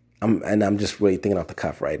I'm just really thinking off the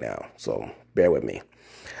cuff right now. So bear with me.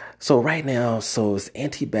 So right now, so it's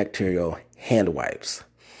antibacterial hand wipes.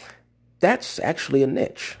 That's actually a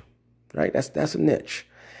niche, right? That's a niche.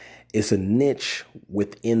 It's a niche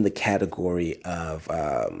within the category of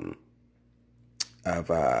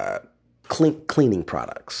cleaning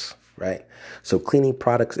products, right? So cleaning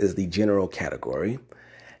products is the general category,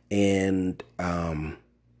 and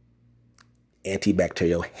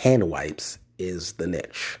antibacterial hand wipes is the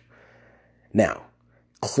niche. Now,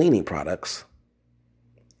 cleaning products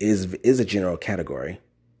is a general category,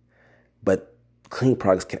 but cleaning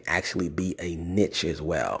products can actually be a niche as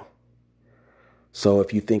well. So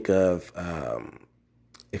if you think of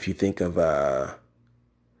if you think of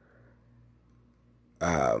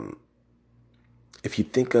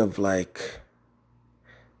like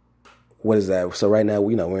what is that? So right now,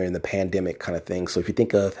 we're in the pandemic kind of thing. So if you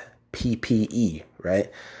think of PPE,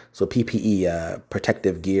 right? So PPE,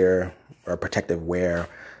 protective gear or protective wear.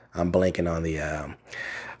 I'm blanking on the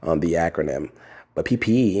acronym, but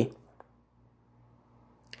PPE.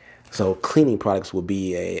 So cleaning products will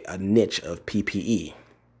be a niche of PPE,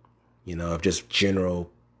 of just general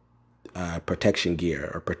protection gear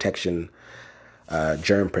or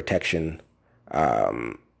germ protection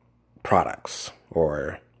products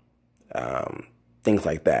or things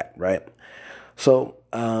like that, right? So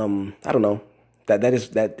I don't know.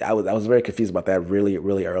 I was very confused about that really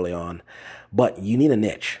really early on, but you need a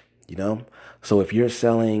niche. So if you're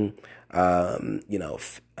selling,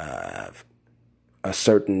 a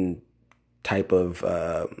certain type of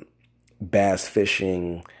bass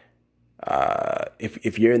fishing.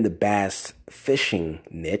 If you're in the bass fishing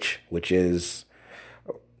niche, which is,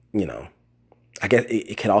 you know, I guess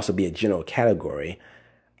it can also be a general category.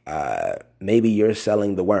 Maybe you're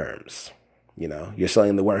selling the worms. You're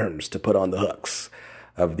selling the worms to put on the hooks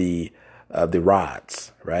of the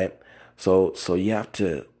rods, right? So you have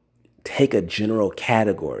to take a general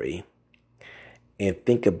category and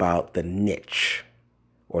think about the niche,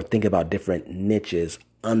 or think about different niches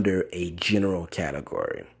under a general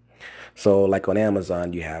category. So like on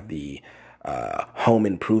Amazon, you have the home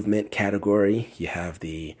improvement category. You have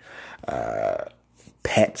the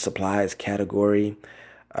pet supplies category.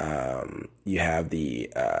 You have the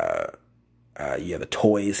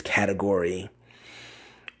toys category.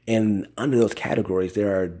 And under those categories,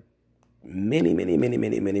 there are many, many, many,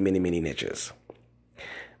 many, many, many, many niches.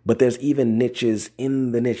 But there's even niches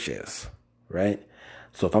in the niches, right?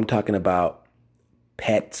 So if I'm talking about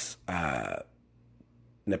pets, in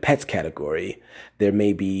the pets category, there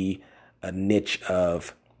may be a niche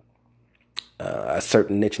of a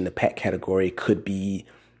certain niche in the pet category could be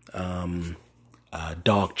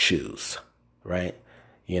dog chews, right?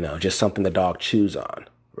 Just something the dog chews on,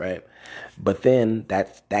 right? But then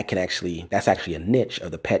that's actually a niche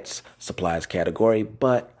of the pets supplies category,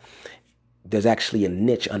 but there's actually a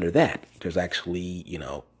niche under that. There's actually,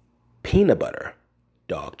 peanut butter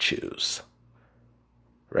dog chews,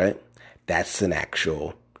 right? That's an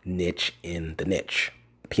actual niche in the niche.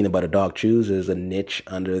 Peanut butter dog chews is a niche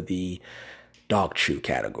under the dog chew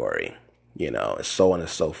category, so on and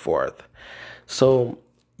so forth. So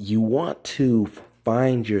you want to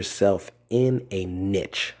find yourself in a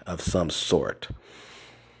niche of some sort.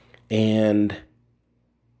 And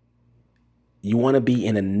you want to be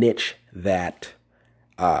in a niche that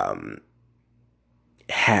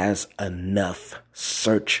has enough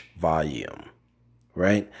search volume,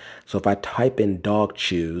 right? So if I type in dog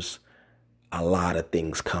chews, a lot of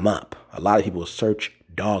things come up. A lot of people search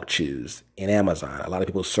dog chews in Amazon. A lot of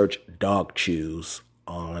people search dog chews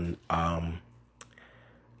on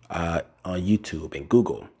YouTube and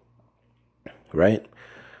Google, right?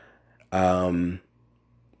 But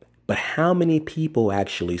how many people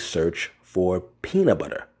actually search for peanut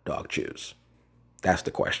butter dog chews? That's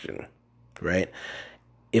the question, right?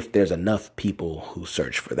 If there's enough people who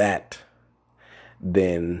search for that,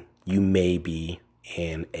 then you may be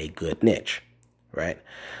in a good niche, right?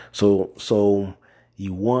 So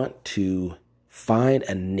you want to find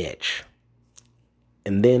a niche,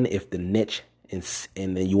 and then if the niche is,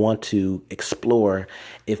 and then you want to explore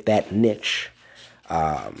if that niche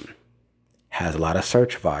has a lot of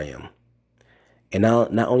search volume, and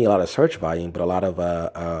not only a lot of search volume, but a lot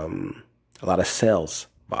of sales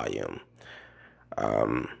volume.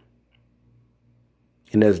 And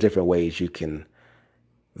there's different ways you can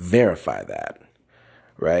verify that,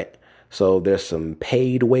 right? So there's some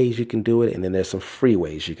paid ways you can do it, and then there's some free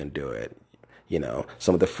ways you can do it.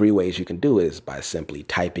 Some of the free ways you can do it is by simply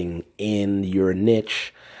typing in your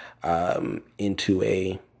niche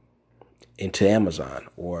into Amazon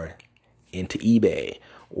or into eBay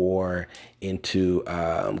or into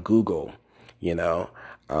Google, and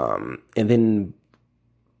then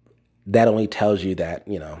that only tells you that,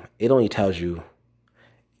 it only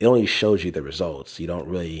shows you the results.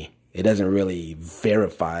 It doesn't really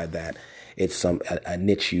verify that it's a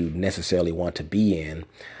niche you necessarily want to be in,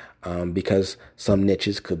 because some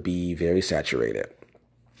niches could be very saturated.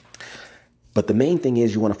 But the main thing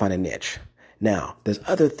is you want to find a niche. Now, there's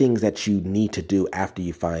other things that you need to do after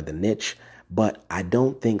you find the niche, but I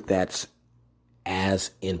don't think that's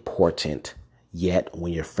as important yet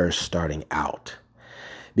when you're first starting out.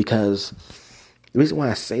 Because the reason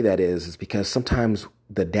why I say that is because sometimes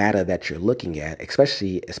the data that you're looking at,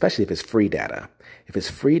 especially if it's free data,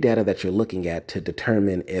 that you're looking at to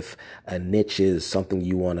determine if a niche is something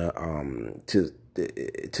you want to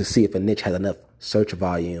see if a niche has enough search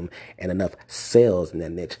volume and enough sales in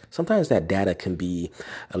that niche, sometimes that data can be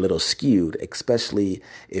a little skewed, especially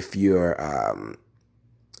if you're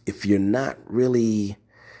not really.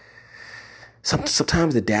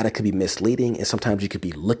 Sometimes the data could be misleading, and sometimes you could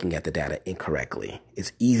be looking at the data incorrectly.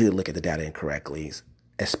 It's easy to look at the data incorrectly,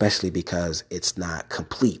 especially because it's not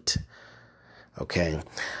complete. Okay.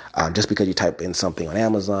 Just because you type in something on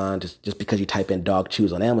Amazon, just because you type in dog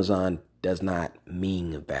chews on Amazon does not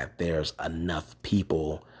mean that there's enough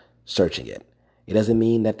people searching it. It doesn't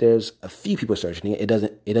mean that there's a few people searching it. It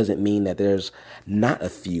doesn't mean that there's not a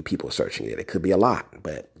few people searching it. It could be a lot,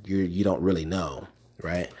 but you don't really know,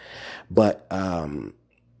 right? But how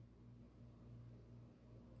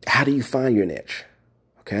do you find your niche?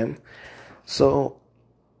 Okay. So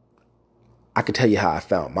I could tell you how I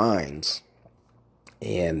found mine's,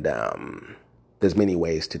 and there's many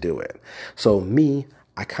ways to do it. So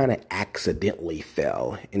I kind of accidentally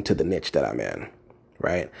fell into the niche that I'm in,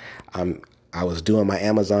 right? I was doing my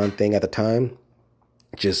Amazon thing at the time,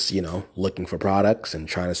 just, looking for products and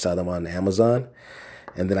trying to sell them on Amazon.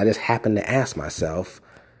 And then I just happened to ask myself,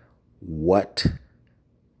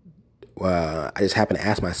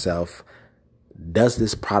 does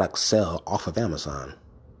this product sell off of Amazon?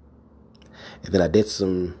 And then I did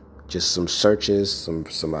some searches,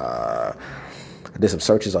 I did some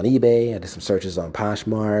searches on eBay. I did some searches on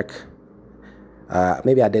Poshmark.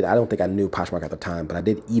 Maybe I did. I don't think I knew Poshmark at the time, but I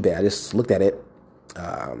did eBay. I just looked at it.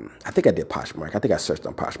 I think I did Poshmark. I think I searched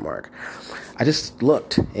on Poshmark. I just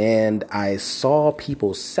looked and I saw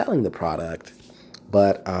people selling the product,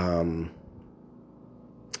 but I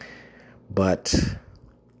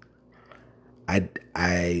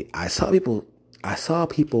saw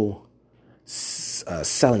people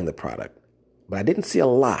selling the product, but I didn't see a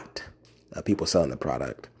lot of people selling the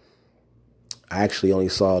product. I actually only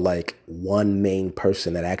saw like one main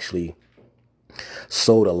person that actually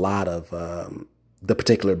sold a lot of the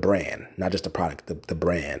particular brand, not just the product, the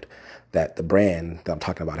brand. The brand that I'm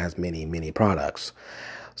talking about has many, many products.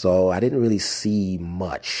 So I didn't really see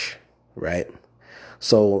much, right?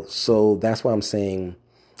 So that's why I'm saying,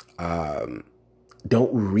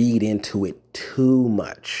 don't read into it too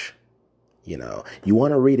much. You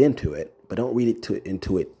want to read into it, but don't read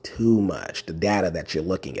into it too much. The data that you're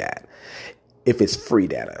looking at, if it's free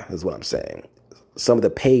data, is what I'm saying. Some of the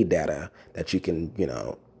paid data that you can,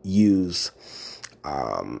 use,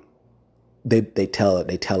 they tell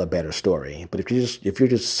a better story. But if you're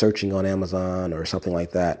just searching on Amazon or something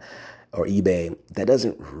like that, or eBay, that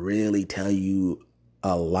doesn't really tell you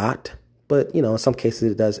a lot. But in some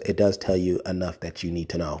cases it does tell you enough that you need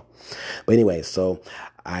to know. But anyway, so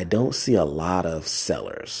I don't see a lot of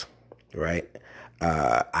sellers, right?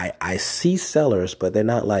 I see sellers, but they're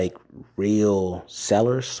not like real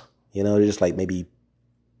sellers. They're just like maybe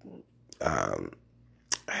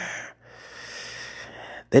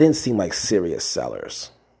they didn't seem like serious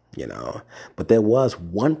sellers, But there was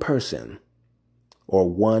one person or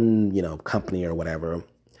one, company or whatever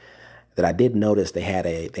that I did notice they had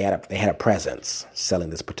a presence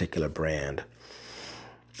selling this particular brand.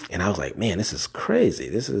 And I was like, man, this is crazy.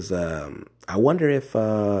 This is I wonder if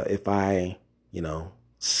I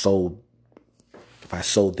sold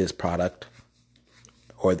this product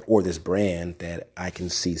or this brand, that I can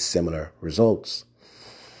see similar results.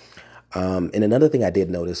 And another thing I did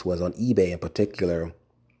notice was on eBay in particular,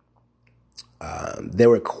 there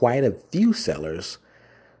were quite a few sellers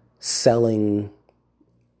selling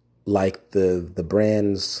like the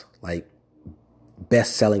brand's like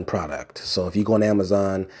best selling product. So if you go on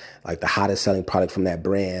Amazon, like the hottest selling product from that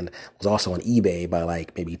brand was also on eBay by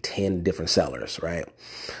like maybe 10 different sellers, right?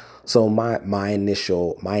 So my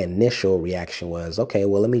initial reaction was, okay,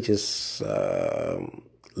 well, let me just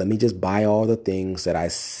buy all the things that I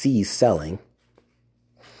see selling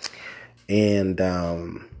and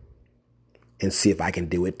see if I can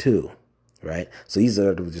do it too, right? So these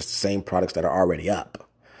are just the same products that are already up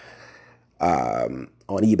on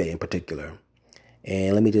eBay in particular.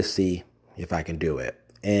 And let me just see if I can do it.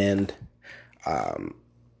 And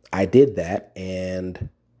I did that, and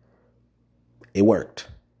it worked.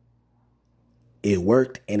 It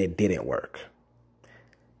worked, and it didn't work.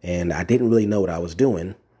 And I didn't really know what I was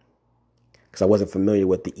doing because I wasn't familiar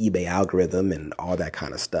with the eBay algorithm and all that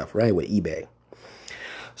kind of stuff, right, with eBay.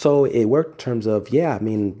 So it worked in terms of, I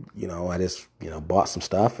just, bought some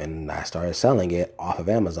stuff and I started selling it off of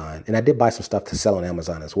Amazon. And I did buy some stuff to sell on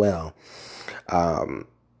Amazon as well.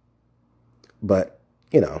 But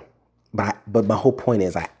my whole point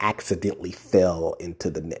is I accidentally fell into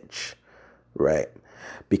the niche, right?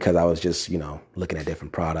 Because I was just, looking at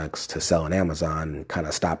different products to sell on Amazon and kind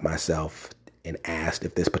of stopped myself and asked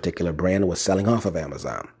if this particular brand was selling off of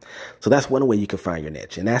Amazon. So that's one way you can find your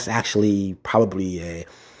niche. And that's actually probably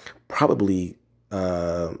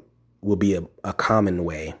will be a common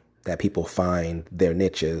way that people find their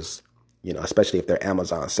niches, especially if they're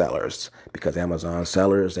Amazon sellers, because Amazon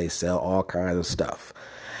sellers, they sell all kinds of stuff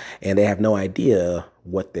and they have no idea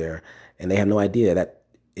that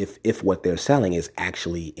if what they're selling is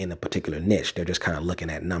actually in a particular niche. They're just kind of looking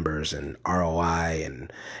at numbers and ROI,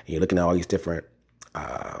 and you're looking at all these different,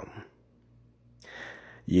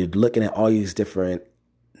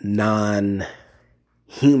 non-human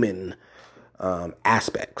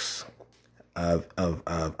aspects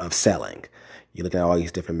of selling. You're looking at all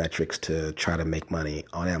these different metrics to try to make money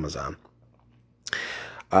on Amazon.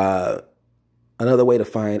 Another way to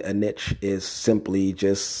find a niche is simply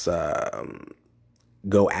just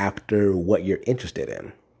go after what you're interested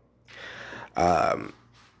in.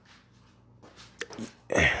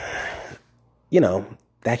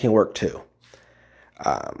 That can work too.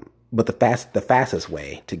 But the fastest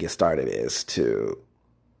way to get started is to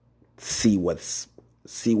see what's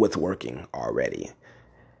working already,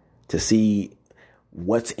 to see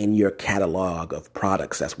what's in your catalog of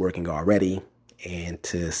products that's working already, and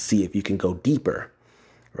to see if you can go deeper,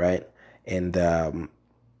 right? And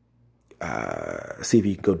see if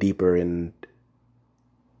you can go deeper and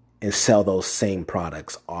sell those same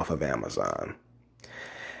products off of Amazon.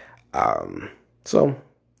 So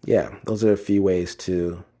yeah, those are a few ways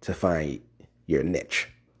to find your niche.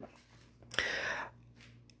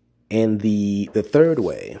 And the third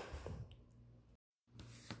way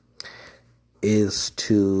is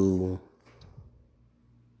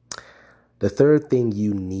the third thing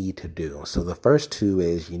you need to do. So the first two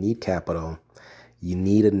is you need capital, you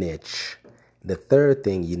need a niche. The third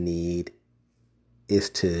thing you need is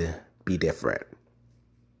to be different.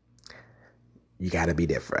 You got to be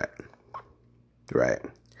different, right?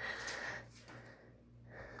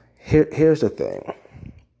 Here's the thing.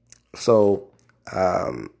 So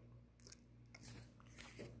on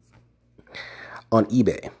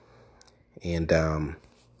eBay, and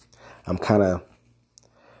I'm kind of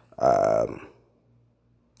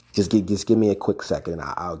just give me a quick second.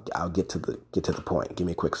 I'll get to the point. Give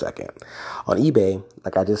me a quick second. On eBay,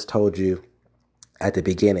 like I just told you at the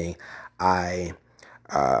beginning, I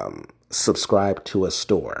subscribe to a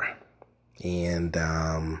store, and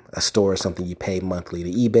a store is something you pay monthly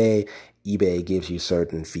to eBay. eBay gives you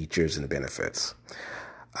certain features and benefits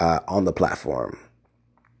on the platform.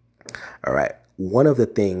 All right. One of the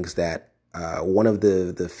things that one of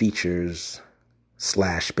the features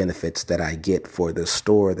 / benefits that I get for the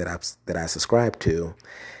store that I subscribe to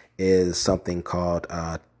is something called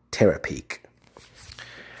Terapeak.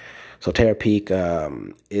 So Terapeak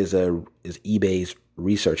is eBay's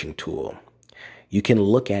researching tool. You can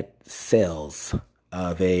look at sales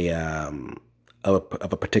of a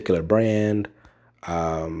particular brand.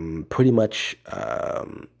 Pretty much,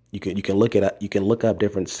 you can look up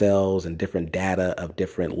different sales and different data of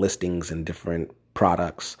different listings and different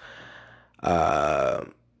products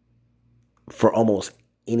for almost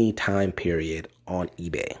any time period on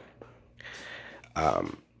eBay.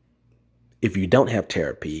 If you don't have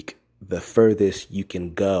Terapeak, the furthest you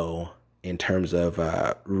can go in terms of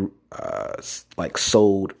like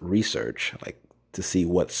sold research, like to see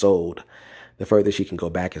what sold, the furthest you can go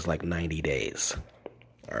back is like 90 days.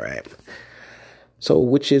 All right. So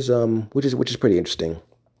which is pretty interesting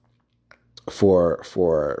for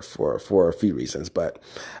a few reasons, but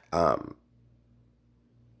um,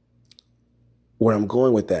 where I'm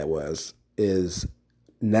going with that is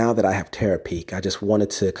now that I have Terapeak, I just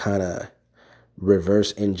wanted to kind of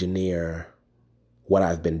reverse engineer what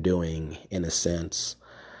I've been doing in a sense.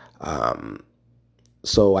 Um,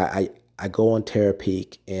 so I go on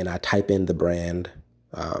Terapeak and I type in the brand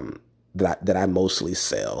that I mostly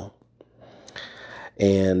sell,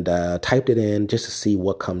 and typed it in just to see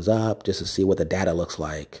what comes up, just to see what the data looks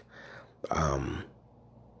like, um,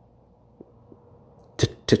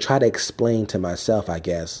 to try to explain to myself, I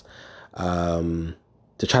guess, um,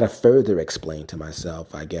 to try to further explain to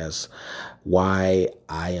myself, I guess, why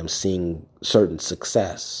I am seeing certain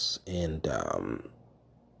success, and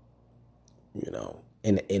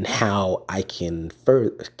in how I can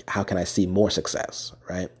how can I see more success,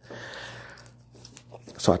 right?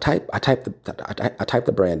 So I type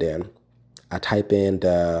the brand in. I type in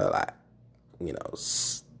the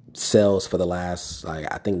sales for the last, like,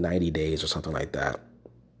 I think 90 days or something like that,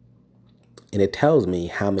 and it tells me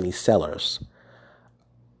how many sellers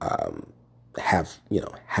have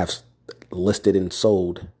listed and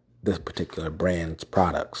sold this particular brand's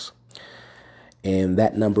products, and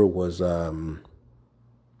that number was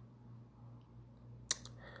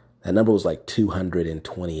like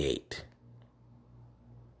 228.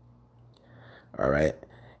 All right.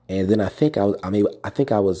 And then I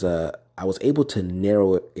was able to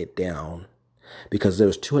narrow it down because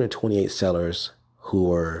there's 228 sellers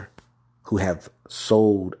who have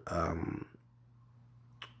sold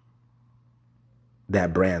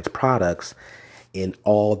that brand's products in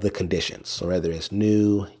all the conditions. So whether it's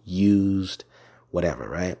new, used, whatever,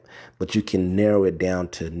 right? But you can narrow it down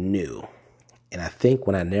to new. And I think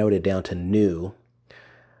when I narrowed it down to new,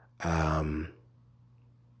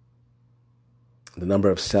 the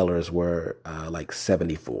number of sellers were like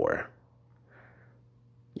 74,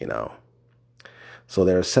 you know. So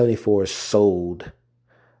there are 74 sold.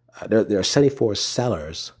 There are 74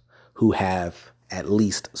 sellers who have at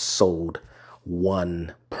least sold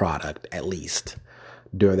one product at least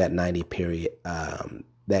during that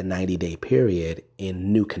 90-day period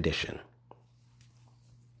in new condition.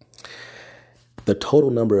 The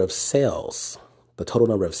total number of sales for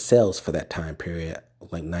that time period,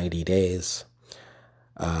 like 90 days,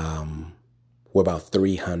 were about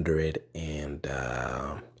 300 and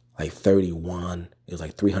like 31. It was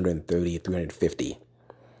like 330, 350.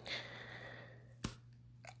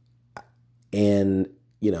 And,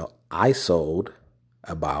 I sold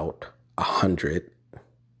about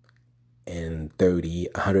 130,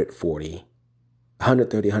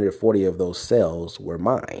 140 of those sales were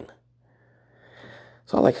mine.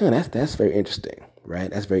 So I'm like, that's very interesting, right?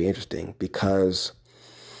 That's very interesting because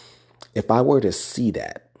if I were to see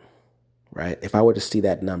that, right? If I were to see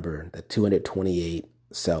that number, the 228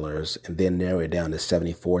 sellers, and then narrow it down to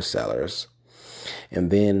 74 sellers,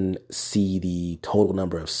 and then see the total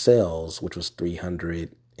number of sales, which was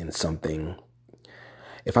 300 and something.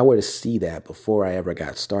 If I were to see that before I ever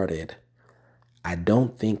got started, I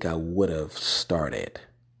don't think I would have started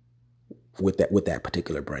with that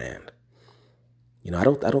particular brand. I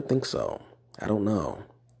don't think so. I don't know.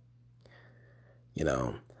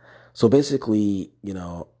 So basically,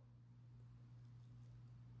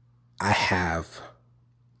 I have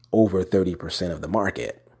over 30% of the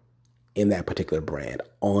market in that particular brand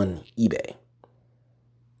on eBay.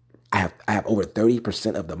 I have over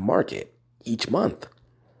 30% of the market each month,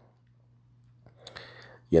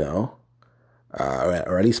 or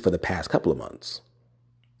at least for the past couple of months.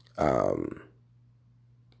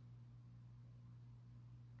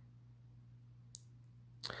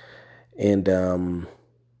 And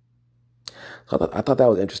so I thought that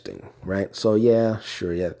was interesting, right? So yeah,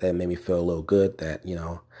 sure, yeah, that made me feel a little good that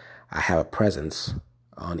I have a presence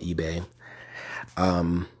on eBay.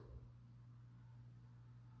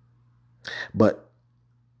 But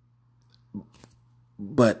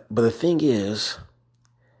the thing is,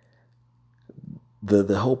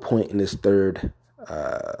 the whole point in this third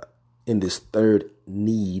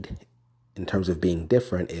need in terms of being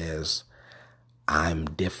different is I'm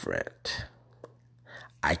different.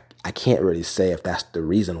 I can't really say if that's the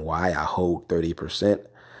reason why I hold 30%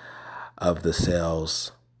 of the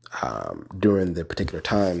sales during the particular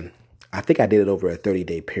time. I think I did it over a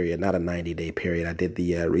 30-day period, not a 90-day period. I did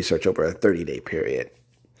the research over a 30-day period.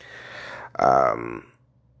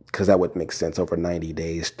 Because that would make sense. Over 90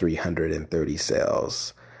 days, 330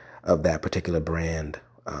 sales of that particular brand.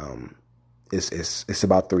 It's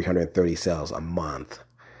about 330 sales a month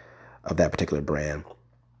of that particular brand.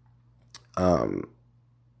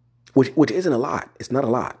 which isn't a lot. It's not a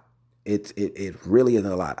lot. It really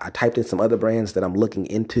isn't a lot. I typed in some other brands that I'm looking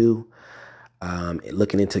into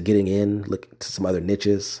getting in, look to some other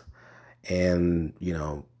niches, and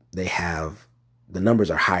they have the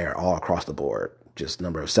numbers are higher all across the board. Just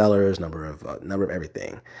number of sellers, number of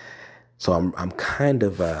everything. So I'm kind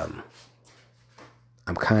of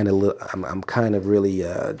really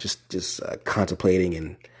just contemplating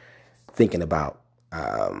and thinking about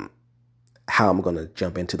how I'm going to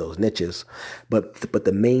jump into those niches. But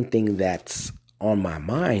the main thing that's on my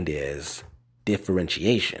mind is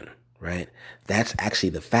differentiation, right? That's actually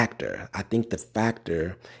the factor. I think the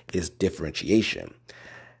factor is differentiation.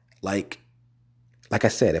 Like I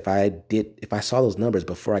said, if I saw those numbers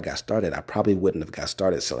before I got started, I probably wouldn't have got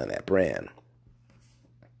started selling that brand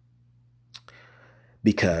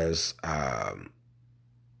because of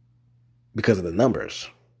the numbers.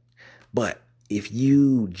 But if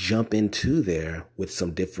you jump into there with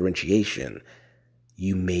some differentiation,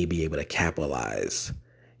 you may be able to capitalize.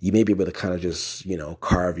 You may be able to kind of just,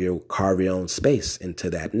 carve your own space into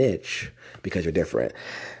that niche because you're different.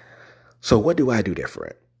 So what do I do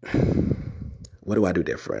different? What do I do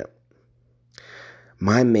different?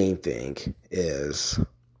 My main thing is,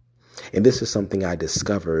 and this is something I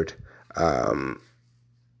discovered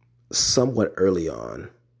somewhat early on.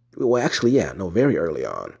 Well, actually, very early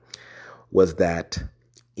on, was that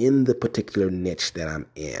in the particular niche that I'm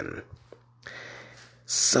in,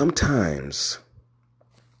 sometimes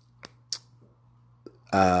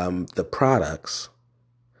the products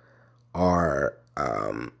are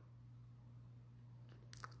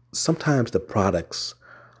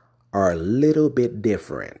a little bit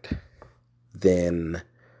different than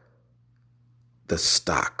the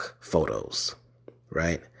stock photos,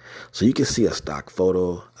 right? So you can see a stock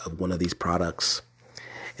photo of one of these products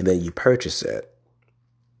and then you purchase it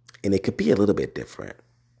and it could be a little bit different.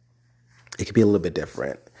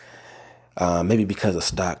 Maybe because of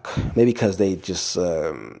stock, maybe because they just,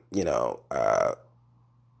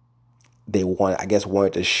 they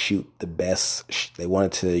wanted to shoot the best. They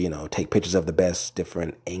wanted to, take pictures of the best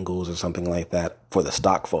different angles or something like that for the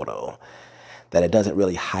stock photo, that it doesn't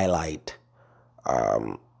really highlight,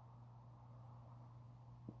 it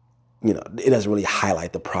doesn't really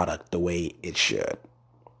highlight the product the way it should.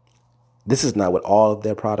 This is not with all of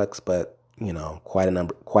their products, but,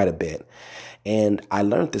 quite a bit. And I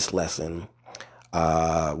learned this lesson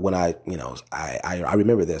when I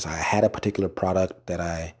remember this. I had a particular product that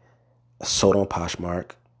I sold on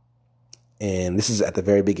Poshmark. And this is at the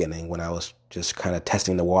very beginning when I was just kind of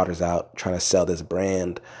testing the waters out, trying to sell this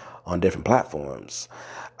brand on different platforms.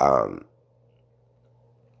 And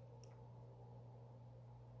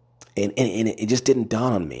it just didn't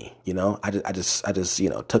dawn on me, I just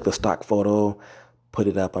took the stock photo, put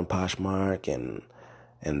it up on Poshmark and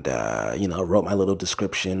wrote my little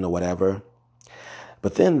description or whatever.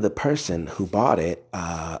 But then the person who bought it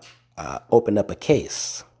opened up a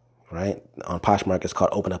case, right? On Poshmark, it's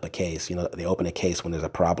called open up a case. They open a case when there's a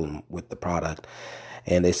problem with the product.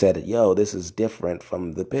 And they said, yo, this is different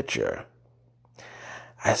from the picture.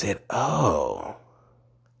 I said, oh,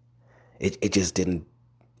 it just didn't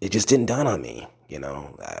dawn on me,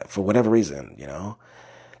 for whatever reason,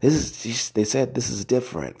 they said this is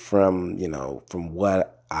different from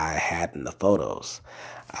what I had in the photos.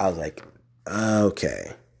 I was like,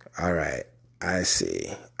 okay, all right, I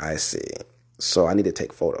see. So I need to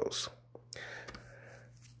take photos.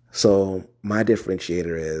 So my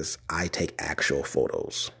differentiator is I take actual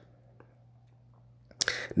photos.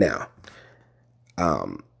 Now,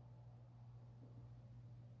 I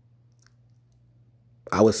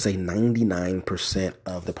would say 99%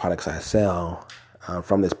 of the products I sell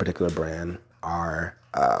from this particular brand are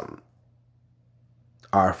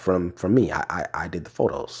from me. I did the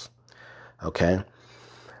photos. Okay.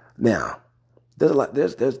 Now,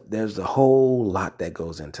 there's a whole lot that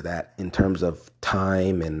goes into that in terms of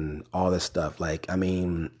time and all this stuff. Like, I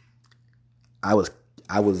mean, I was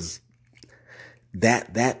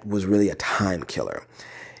that was really a time killer.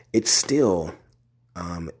 It's still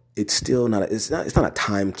not a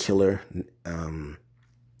time killer.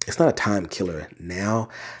 It's not a time killer now.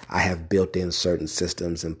 I have built in certain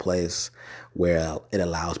systems in place where it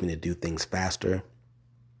allows me to do things faster.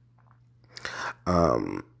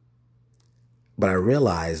 But I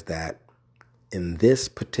realized that in this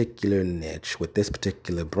particular niche with this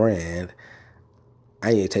particular brand,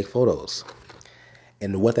 I need to take photos.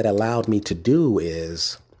 And what that allowed me to do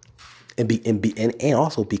is, and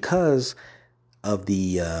also because of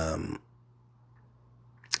the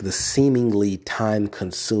seemingly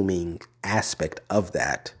time-consuming aspect of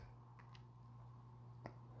that,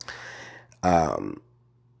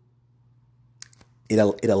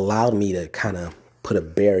 it allowed me to kind of put a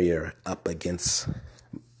barrier up against,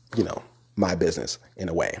 my business in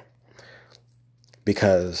a way,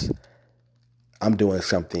 because I'm doing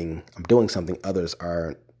something others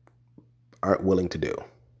aren't willing to do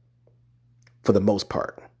for the most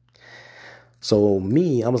part. So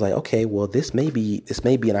I was like, okay, well, this may be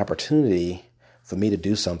an opportunity for me to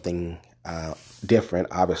do something different,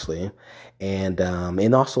 obviously, and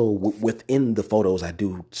also within the photos, I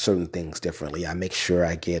do certain things differently. I make sure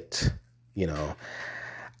I get,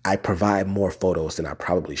 I provide more photos than I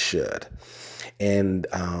probably should, and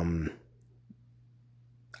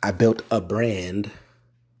I built a brand,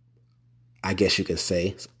 I guess you could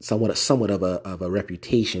say, somewhat of a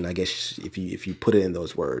reputation, I guess, if you put it in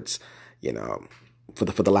those words, for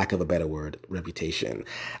the lack of a better word, reputation.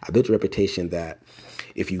 I built a reputation that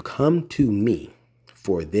if you come to me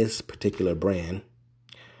for this particular brand,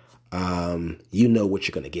 you know what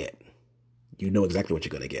you're going to get. You know exactly what you're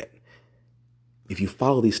going to get. If you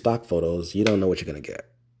follow these stock photos, you don't know what you're going to get.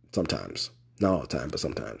 Sometimes. Not all the time, but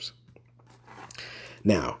sometimes.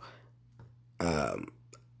 Now,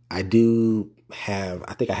 I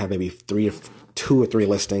think I have maybe two or three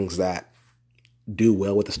listings that do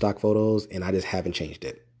well with the stock photos, and I just haven't changed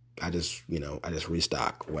it. I just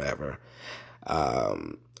restock, whatever.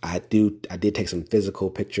 I did take some physical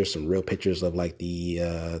pictures, some real pictures of like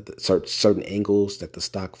the certain angles that the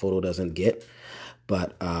stock photo doesn't get,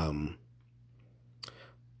 but I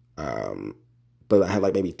have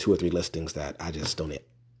like maybe two or three listings that I just don't.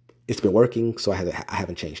 It's been working, so I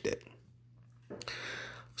haven't changed it.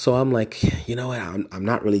 So I'm like, you know what? I'm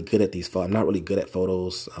not really good at these photos. I'm not really good at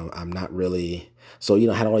photos. I'm not really. So,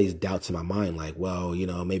 I had all these doubts in my mind, like, well,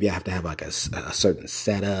 maybe I have to have like a certain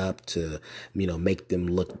setup to, make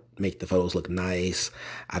the photos look nice.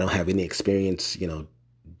 I don't have any experience,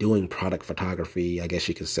 doing product photography, I guess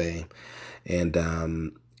you could say. And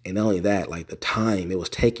not only that, like the time it was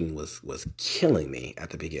taking was killing me at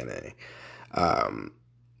the beginning.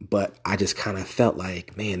 But I just kind of felt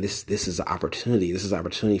like, man, this is an opportunity. This is an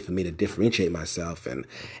opportunity for me to differentiate myself and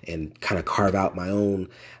kind of carve out my own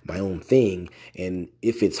thing. And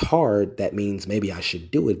if it's hard, that means maybe I should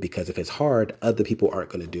do it, because if it's hard, other people aren't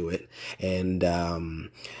going to do it. And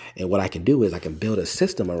what I can do is I can build a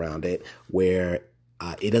system around it where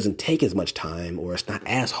it doesn't take as much time, or it's not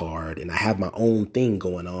as hard, and I have my own thing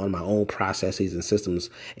going on, my own processes and systems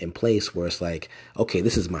in place where it's like, okay,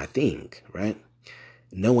 this is my thing, right?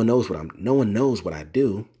 No one knows what I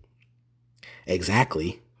do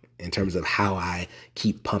exactly in terms of how I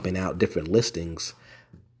keep pumping out different listings,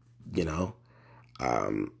 in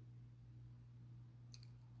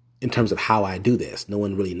terms of how I do this. No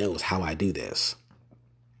one really knows how I do this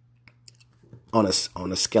on a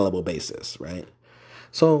scalable basis, right?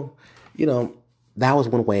 So, that was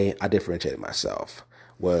one way I differentiated myself,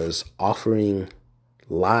 was offering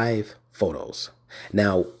live photos.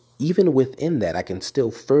 Now, even within that, I can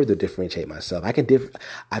still further differentiate myself.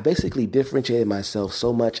 I basically differentiated myself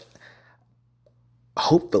so much,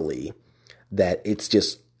 hopefully, that it's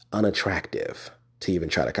just unattractive to even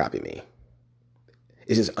try to copy me.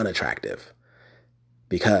 It's just unattractive,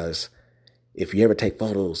 because if you ever take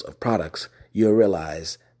photos of products, you'll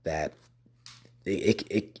realize that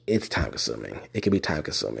it's time consuming. It can be time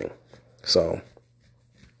consuming. So,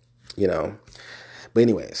 but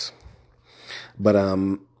anyways, but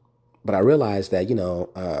I realized that,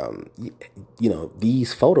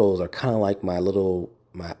 these photos are kind of like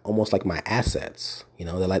almost like my assets,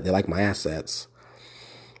 they're like my assets,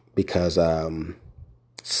 because,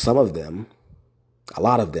 some of them, a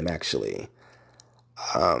lot of them actually,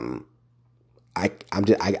 I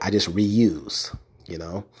just reuse,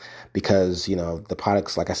 because, the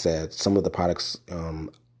products, like I said, some of the products,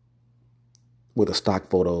 with the stock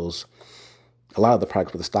photos, a lot of the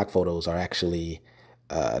products with the stock photos are actually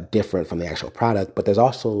different from the actual product, but there's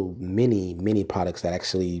also many products that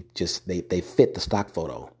actually just they fit the stock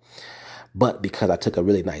photo. But because I took a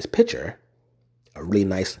really nice picture, a really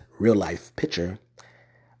nice real life picture,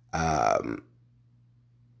 I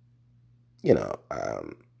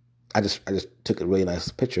just took a really nice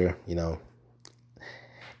picture,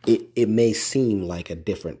 it may seem like a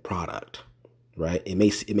different product, right? It may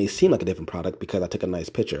seem like a different product because I took a nice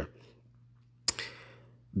picture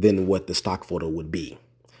than what the stock photo would be.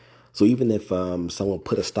 So even if someone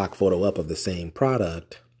put a stock photo up of the same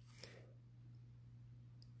product,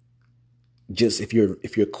 just if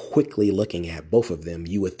you're quickly looking at both of them,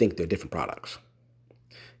 you would think they're different products.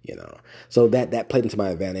 So that played into my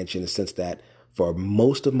advantage in the sense that for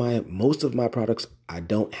most of my products, I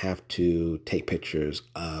don't have to take pictures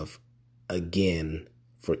of again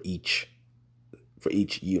for each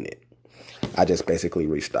unit. I just basically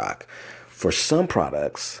restock. For some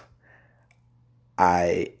products,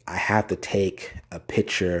 I have to take a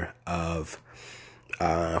picture of.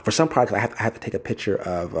 For some products, I have to take a picture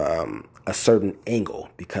of a certain angle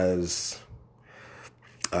because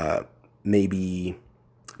maybe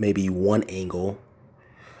one angle.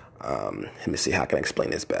 Let me see how I can explain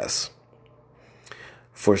this best.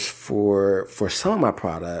 For some of my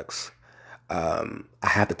products, I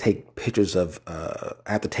have to take pictures of. I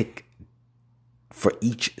have to take for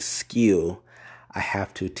each SKU. I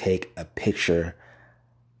have to take a picture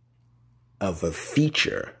of a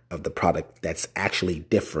feature of the product that's actually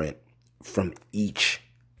different from each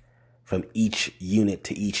unit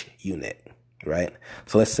to each unit, right?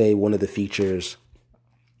 So let's say one of the features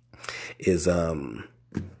is I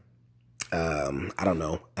don't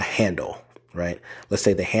know, a handle, right? Let's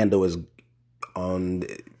say the handle is on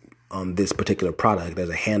this particular product, there's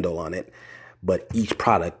a handle on it, but each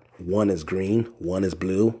product, one is green, one is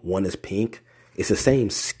blue, one is pink. It's the same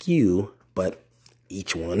SKU, but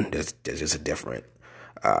each one there's just a different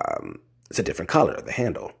it's a different color, the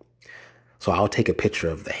handle. So I'll take a picture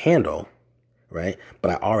of the handle, right?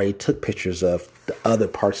 But I already took pictures of the other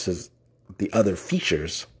parts of the other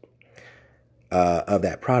features of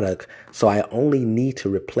that product. So I only need to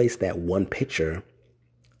replace that one picture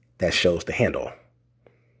that shows the handle.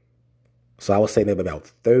 So I would say maybe about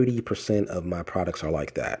 30% of my products are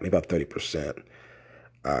like that. Maybe about 30%.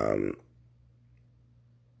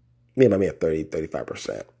 Maybe at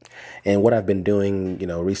 35%. And what I've been doing,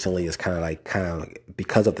 recently is kind of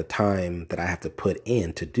because of the time that I have to put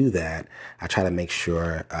in to do that, I try to make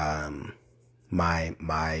sure my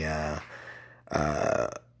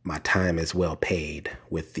time is well paid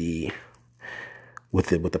with the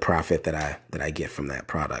profit that I get from that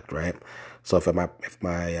product, right? So if my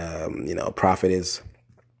profit is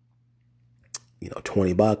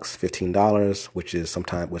 $20,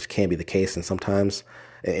 $15, which can be the case, and sometimes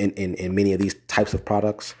in many of these types of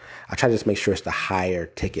products, I try to just make sure it's the higher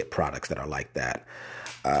ticket products that are like that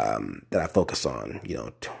that I focus on.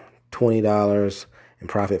 $20 in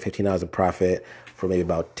profit, $15 in profit for maybe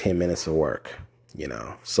about 10 minutes of work.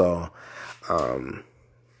 So,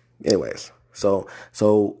 anyways, so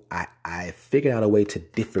I figured out a way to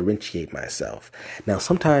differentiate myself. Now,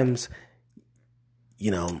 sometimes,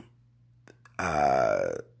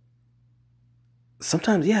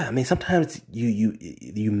 sometimes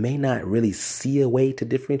you may not really see a way to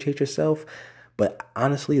differentiate yourself, but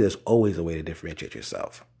honestly, there's always a way to differentiate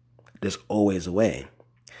yourself. There's always a way.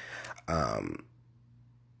 And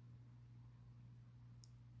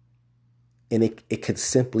it could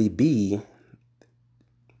simply be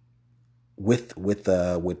with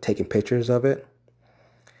taking pictures of it.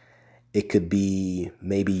 It could be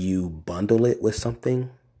maybe you bundle it with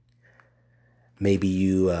something. Maybe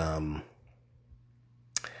you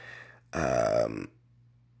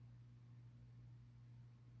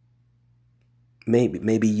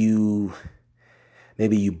maybe you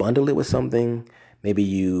bundle it with something. Maybe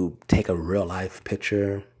you take a real life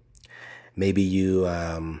picture. Maybe you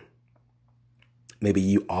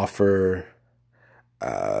offer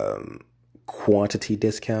quantity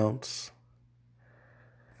discounts.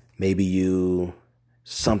 Maybe you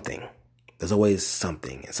something. There's always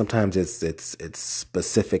something. And sometimes it's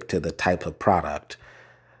specific to the type of product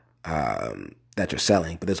that you're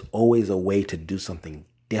selling, but there's always a way to do something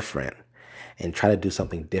different and try to do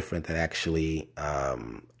something different that actually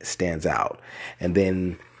stands out. And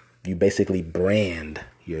then you basically brand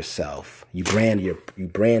yourself. You brand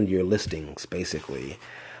your listings basically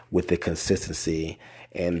with the consistency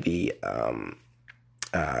and the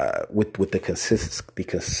with the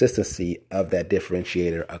consistency of that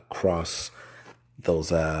differentiator across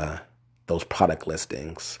those product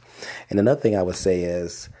listings. And another thing I would say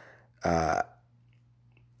is I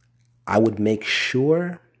would make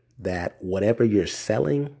sure that whatever you're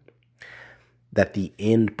selling, that the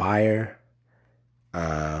end buyer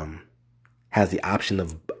has the option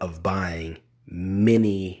of buying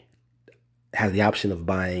many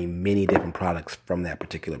different products from that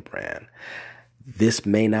particular brand. This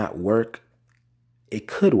may not work. It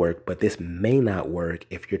could work, but this may not work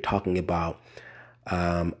if you're talking about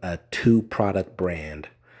a 2-product brand,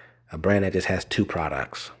 a brand that just has 2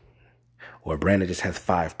 products, or a brand that just has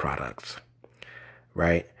 5 products,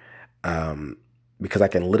 right? Because I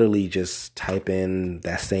can literally just type in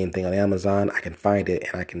that same thing on Amazon. I can find it,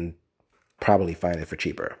 and I can probably find it for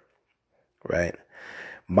cheaper, right?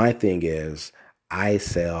 My thing is I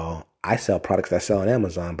sell products that I sell on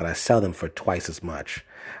Amazon, but I sell them for twice as much.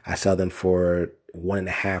 I sell them for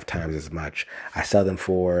 1.5 times as much. I sell them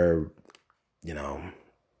for,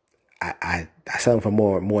 I sell them for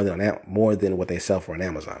more than what they sell for on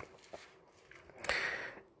Amazon.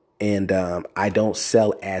 And I don't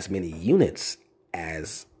sell as many units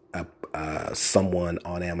as someone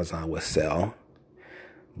on Amazon would sell,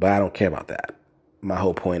 but I don't care about that. My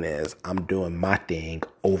whole point is I'm doing my thing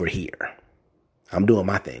over here. I'm doing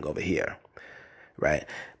my thing over here, right?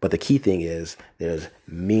 But the key thing is there's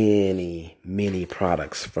many, many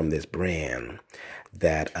products from this brand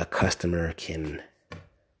that a customer can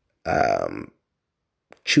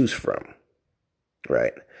choose from,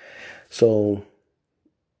 right? So,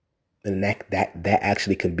 and that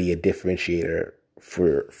actually can be a differentiator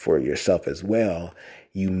for yourself as well.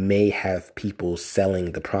 You may have people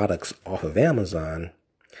selling the products off of Amazon,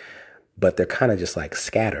 but they're kind of just like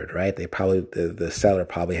scattered, right? They probably, the seller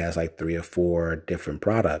probably has like 3 or 4 different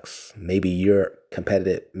products. Maybe your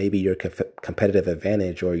competitive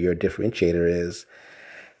advantage or your differentiator is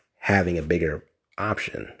having a bigger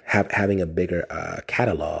option, having a bigger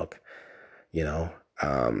catalog, you know,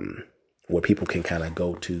 where people can kind of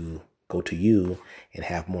go to you and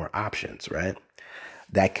have more options, right?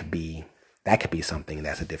 That could be something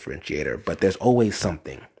that's a differentiator, but there's always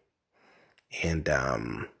something. And,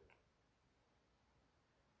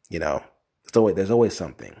 you know, there's always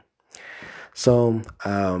something. So,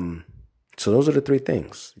 so those are the 3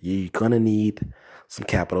 things. You're going to need some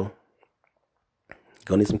capital.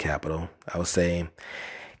 I would say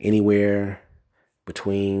anywhere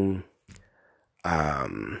between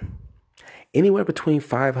 $500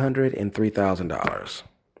 and $3,000,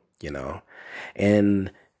 you know,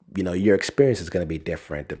 and, you know, your experience is going to be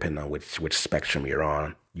different depending on which spectrum you're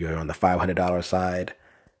on. You're on the $500 side.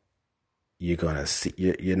 You're going to see,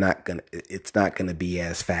 it's not going to be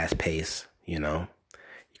as fast paced, you know,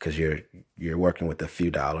 because you're working with a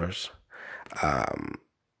few dollars.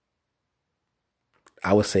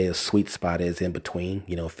 I would say a sweet spot is in between,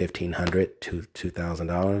 you know, $1,500 to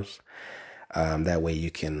 $2,000. That way you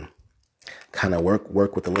can kind of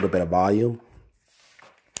work with a little bit of volume.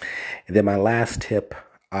 And then my last tip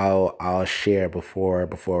I'll share before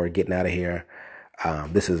we're getting out of here.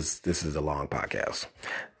 This is a long podcast.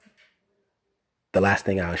 The last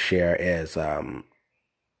thing I'll share is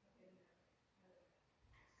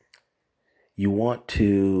you want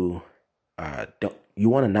to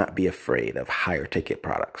not be afraid of higher ticket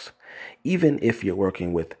products, even if you're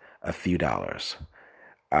working with a few dollars.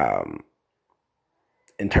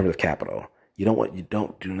 In terms of capital, do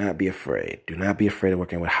not be afraid. Do not be afraid of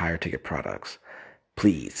working with higher ticket products,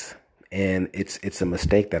 please. And it's a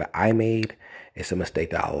mistake that I made. It's a mistake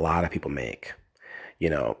that a lot of people make. You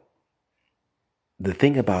know, the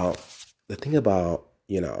thing about,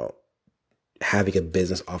 you know, having a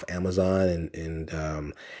business off Amazon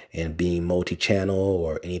and being multi-channel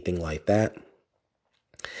or anything like that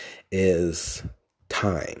is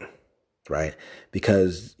time, right?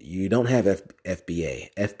 Because you don't have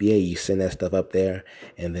FBA. FBA, you send that stuff up there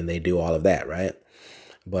and then they do all of that, right?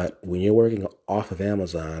 But when you're working off of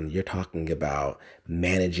Amazon, you're talking about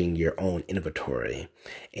managing your own inventory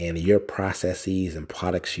and your processes and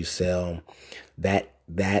products you sell. That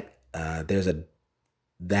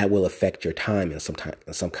will affect your time in some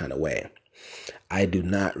kind of way. I do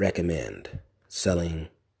not recommend selling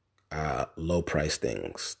low price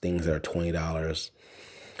things that are $20,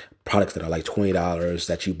 products that are like $20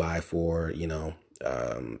 that you buy for, you know,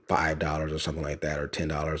 $5 or something like that, or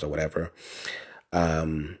 $10 or whatever.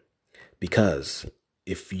 Because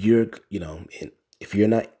if you're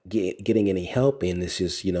not getting any help and this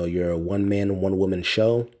is, you know, you're a one man, one woman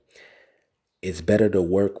show, it's better to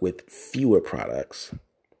work with fewer products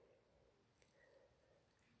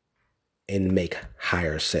and make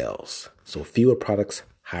higher sales. So fewer products,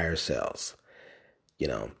 higher sales. You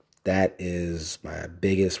know, that is my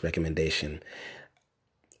biggest recommendation.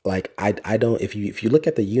 Like I don't, if you look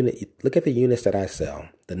at the units that I sell,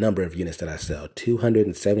 the number of units that I sell,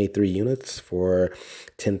 273 units for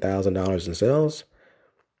 $10,000 in sales.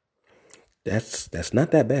 That's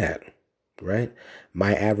not that bad, right?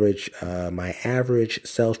 My average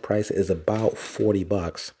sales price is about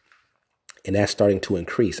 $40. And that's starting to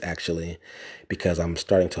increase actually, because I'm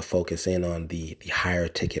starting to focus in on the higher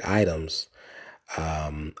ticket items,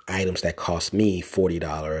 items that cost me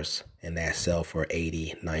 $40 and that sell for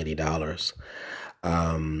 $80, $90.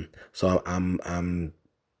 So I'm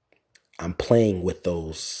playing with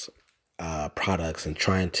those products and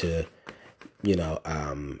trying to, you know,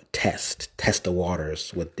 test the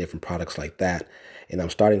waters with different products like that. And I'm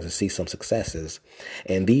starting to see some successes.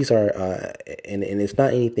 And these are and it's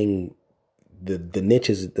not anything. The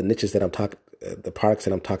niches that the products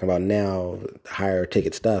that I'm talking about now, higher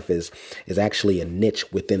ticket stuff, is actually a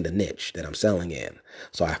niche within the niche that I'm selling in.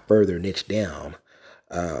 So I further niche down,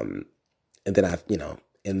 and then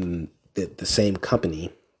in the same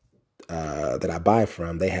company that I buy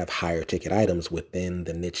from, they have higher ticket items within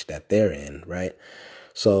the niche that they're in, right?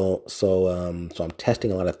 So I'm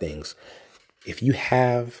testing a lot of things. If you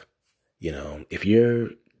have, if you're,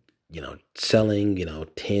 selling,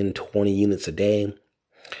 10, 20 units a day,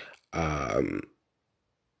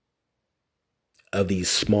 of these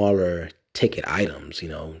smaller ticket items,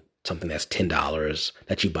 something that's $10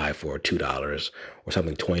 that you buy for $2, or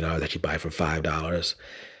something $20 that you buy for $5,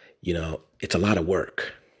 it's a lot of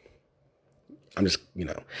work. I'm just,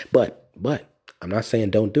 but I'm not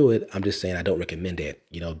saying don't do it. I'm just saying I don't recommend it.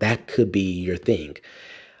 That could be your thing.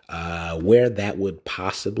 Where that would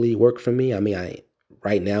possibly work for me, I mean,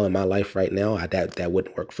 right now in my life right now, that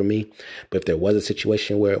wouldn't work for me. But if there was a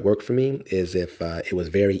situation where it worked for me, is if it was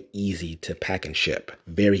very easy to pack and ship,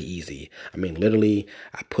 very easy. I mean, literally,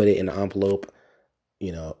 I put it in an envelope.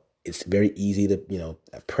 It's very easy to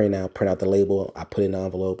print out the label. I put it in an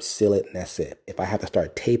envelope, seal it, and that's it. If I have to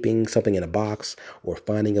start taping something in a box, or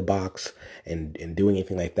finding a box and doing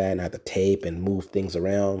anything like that, and I have to tape and move things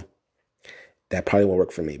around, that probably won't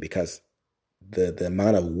work for me, because the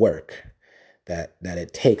amount of work that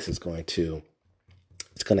it takes is going to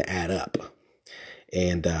add up,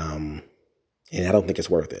 and I don't think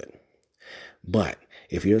it's worth it. But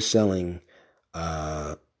if you're selling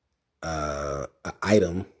an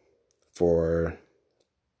item for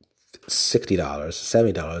 $60,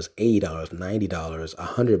 $70, $80, $90,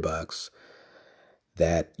 $100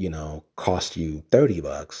 that cost you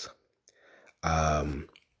 $30,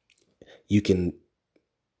 you can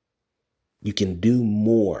do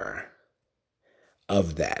more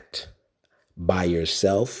of that by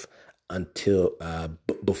yourself until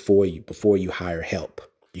before you hire help.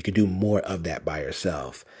 You can do more of that by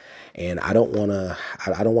yourself, and I don't want to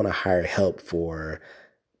hire help for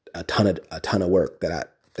a ton of work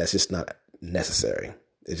that's just not necessary.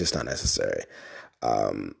 It's just not necessary.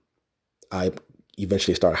 I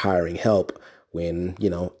eventually start hiring help when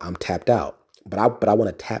I'm tapped out. But I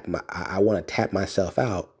want to tap myself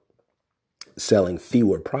out selling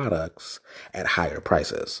fewer products at higher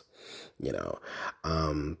prices. But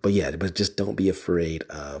just don't be afraid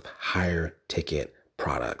of higher ticket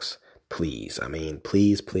products. Please. I mean,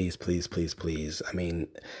 please, please, please, please, please. I mean,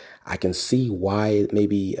 I can see why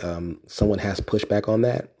maybe someone has pushback on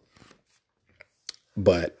that.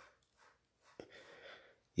 But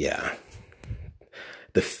yeah,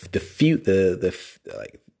 the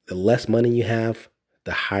less money you have,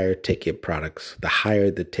 the higher ticket products, the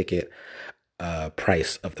higher the ticket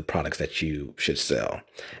price of the products that you should sell.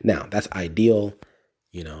 Now, that's ideal.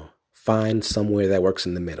 Find somewhere that works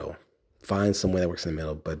in the middle.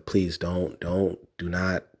 But please do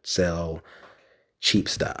not sell cheap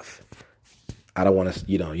stuff. I don't want to,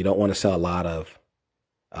 you don't want to sell a lot of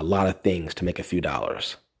things to make a few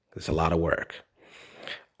dollars. It's a lot of work.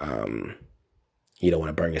 You don't want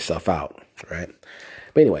to burn yourself out, right?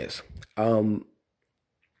 But anyways,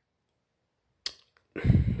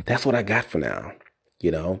 that's what I got for now,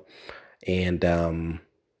 and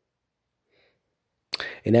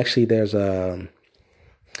actually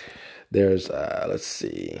let's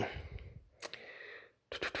see,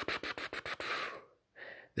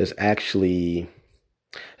 there's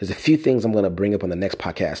a few things I'm going to bring up on the next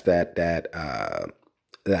podcast that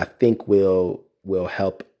I think will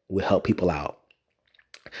help people out.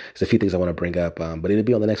 There's a few things I want to bring up, but it'll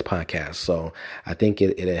be on the next podcast. So I think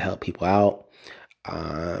it'll help people out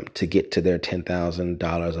to get to their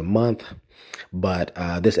 $10,000 a month. But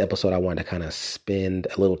this episode, I wanted to kind of spend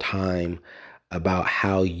a little time about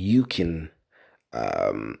how you can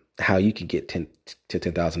get to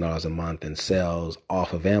 $10,000 a month in sales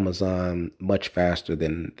off of Amazon much faster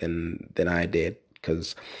than I did,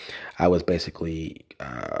 because I was basically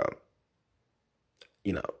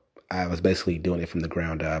doing it from the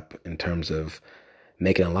ground up, in terms of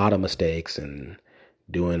making a lot of mistakes and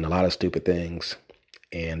doing a lot of stupid things,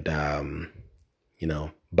 and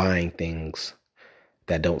buying things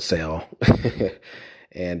that don't sell.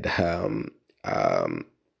 And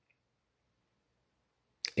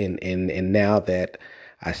and now that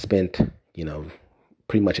I spent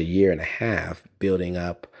pretty much a year and a half building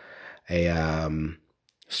up a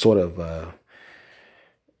sort of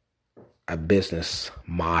a business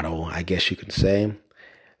model, I guess you could say,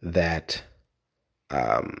 that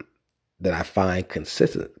I find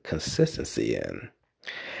consistency in.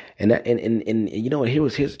 And here's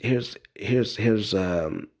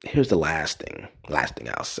the last thing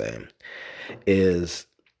I'll say is,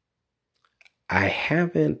 I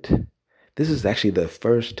haven't, this is actually the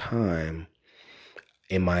first time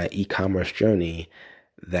in my e-commerce journey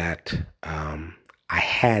that I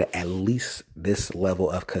had at least this level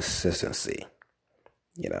of consistency,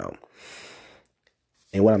 you know.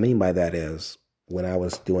 And what I mean by that is when I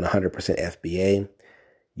was doing 100% FBA,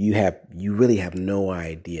 you really have no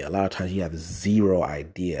idea. A lot of times you have zero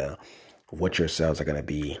idea what your sales are going to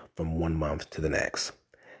be from one month to the next.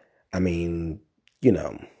 I mean, you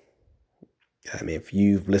know, if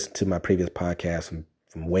you've listened to my previous podcast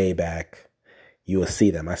from way back, you will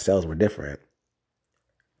see that my sales were different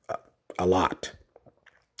a lot.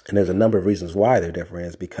 And there's a number of reasons why they're different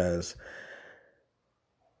is because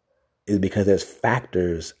there's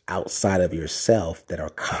factors outside of yourself that are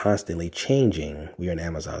constantly changing when you're an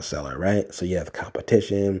Amazon seller, right? So you have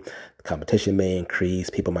competition. The competition may increase.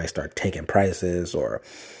 People might start taking prices, or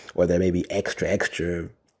there may be extra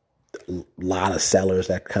lot of sellers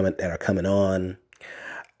that are coming on.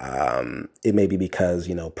 It may be because,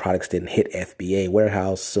 products didn't hit FBA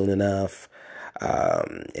warehouse soon enough,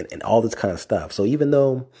 and all this kind of stuff. So even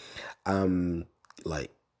though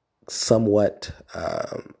somewhat,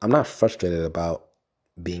 I'm not frustrated about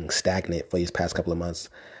being stagnant for these past couple of months,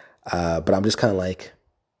 but I'm just kind of like,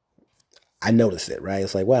 I notice it, right?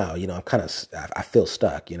 It's like, wow, I feel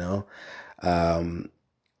stuck,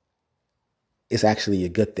 it's actually a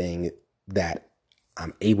good thing that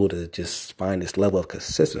I'm able to just find this level of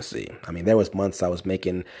consistency. I mean, there was months I was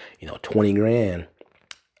making, 20 grand,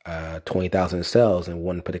 20,000 in sales in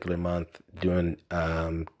one particular month during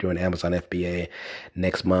Amazon FBA.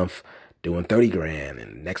 Next month doing 30 grand,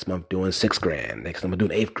 and next month doing 6 grand. Next month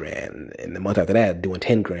doing 8 grand, and the month after that doing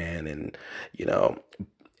 10 grand, and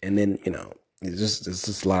and then it's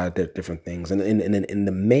just a lot of different things. And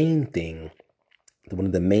the main thing, one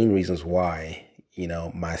of the main reasons why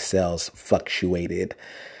my sales fluctuated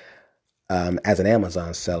as an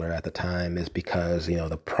Amazon seller at the time is because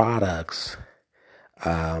the products,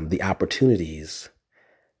 the opportunities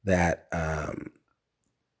that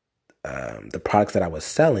the products that I was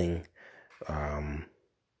selling, I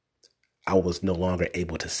was no longer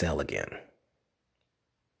able to sell again.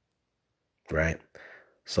 Right.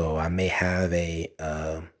 So I may have a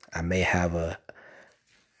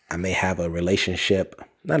relationship,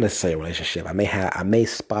 not necessarily a relationship. I may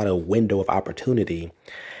spot a window of opportunity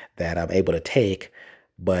that I'm able to take,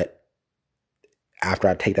 but after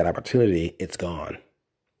I take that opportunity, it's gone,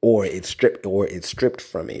 or it's stripped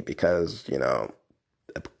from me because, a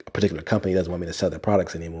particular company doesn't want me to sell their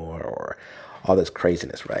products anymore, or all this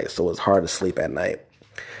craziness, right? So it's hard to sleep at night.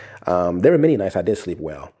 There were many nights I did sleep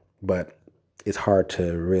well, but it's hard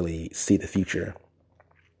to really see the future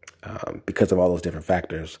because of all those different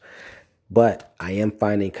factors. But I am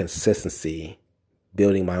finding consistency,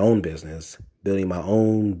 building my own business, building my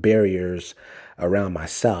own barriers around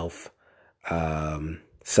myself,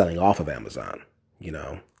 selling off of Amazon,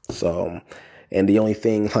 So, and the only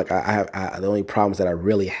thing, the only problems that I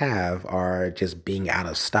really have are just being out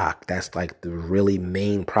of stock. That's like the really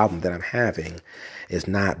main problem that I'm having, is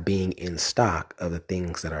not being in stock of the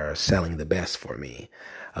things that are selling the best for me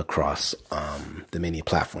across the many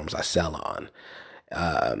platforms I sell on.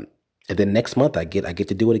 And then next month I get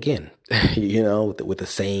to do it again, with the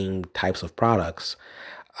same types of products.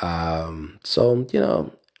 So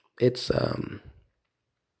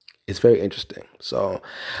it's very interesting. So,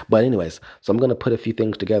 but anyways, so I'm going to put a few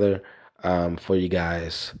things together for you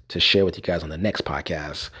guys to share with you guys on the next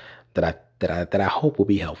podcast that I hope will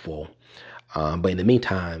be helpful. But in the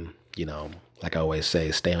meantime, like I always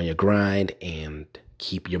say, stay on your grind and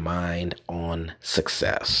keep your mind on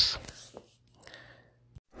success.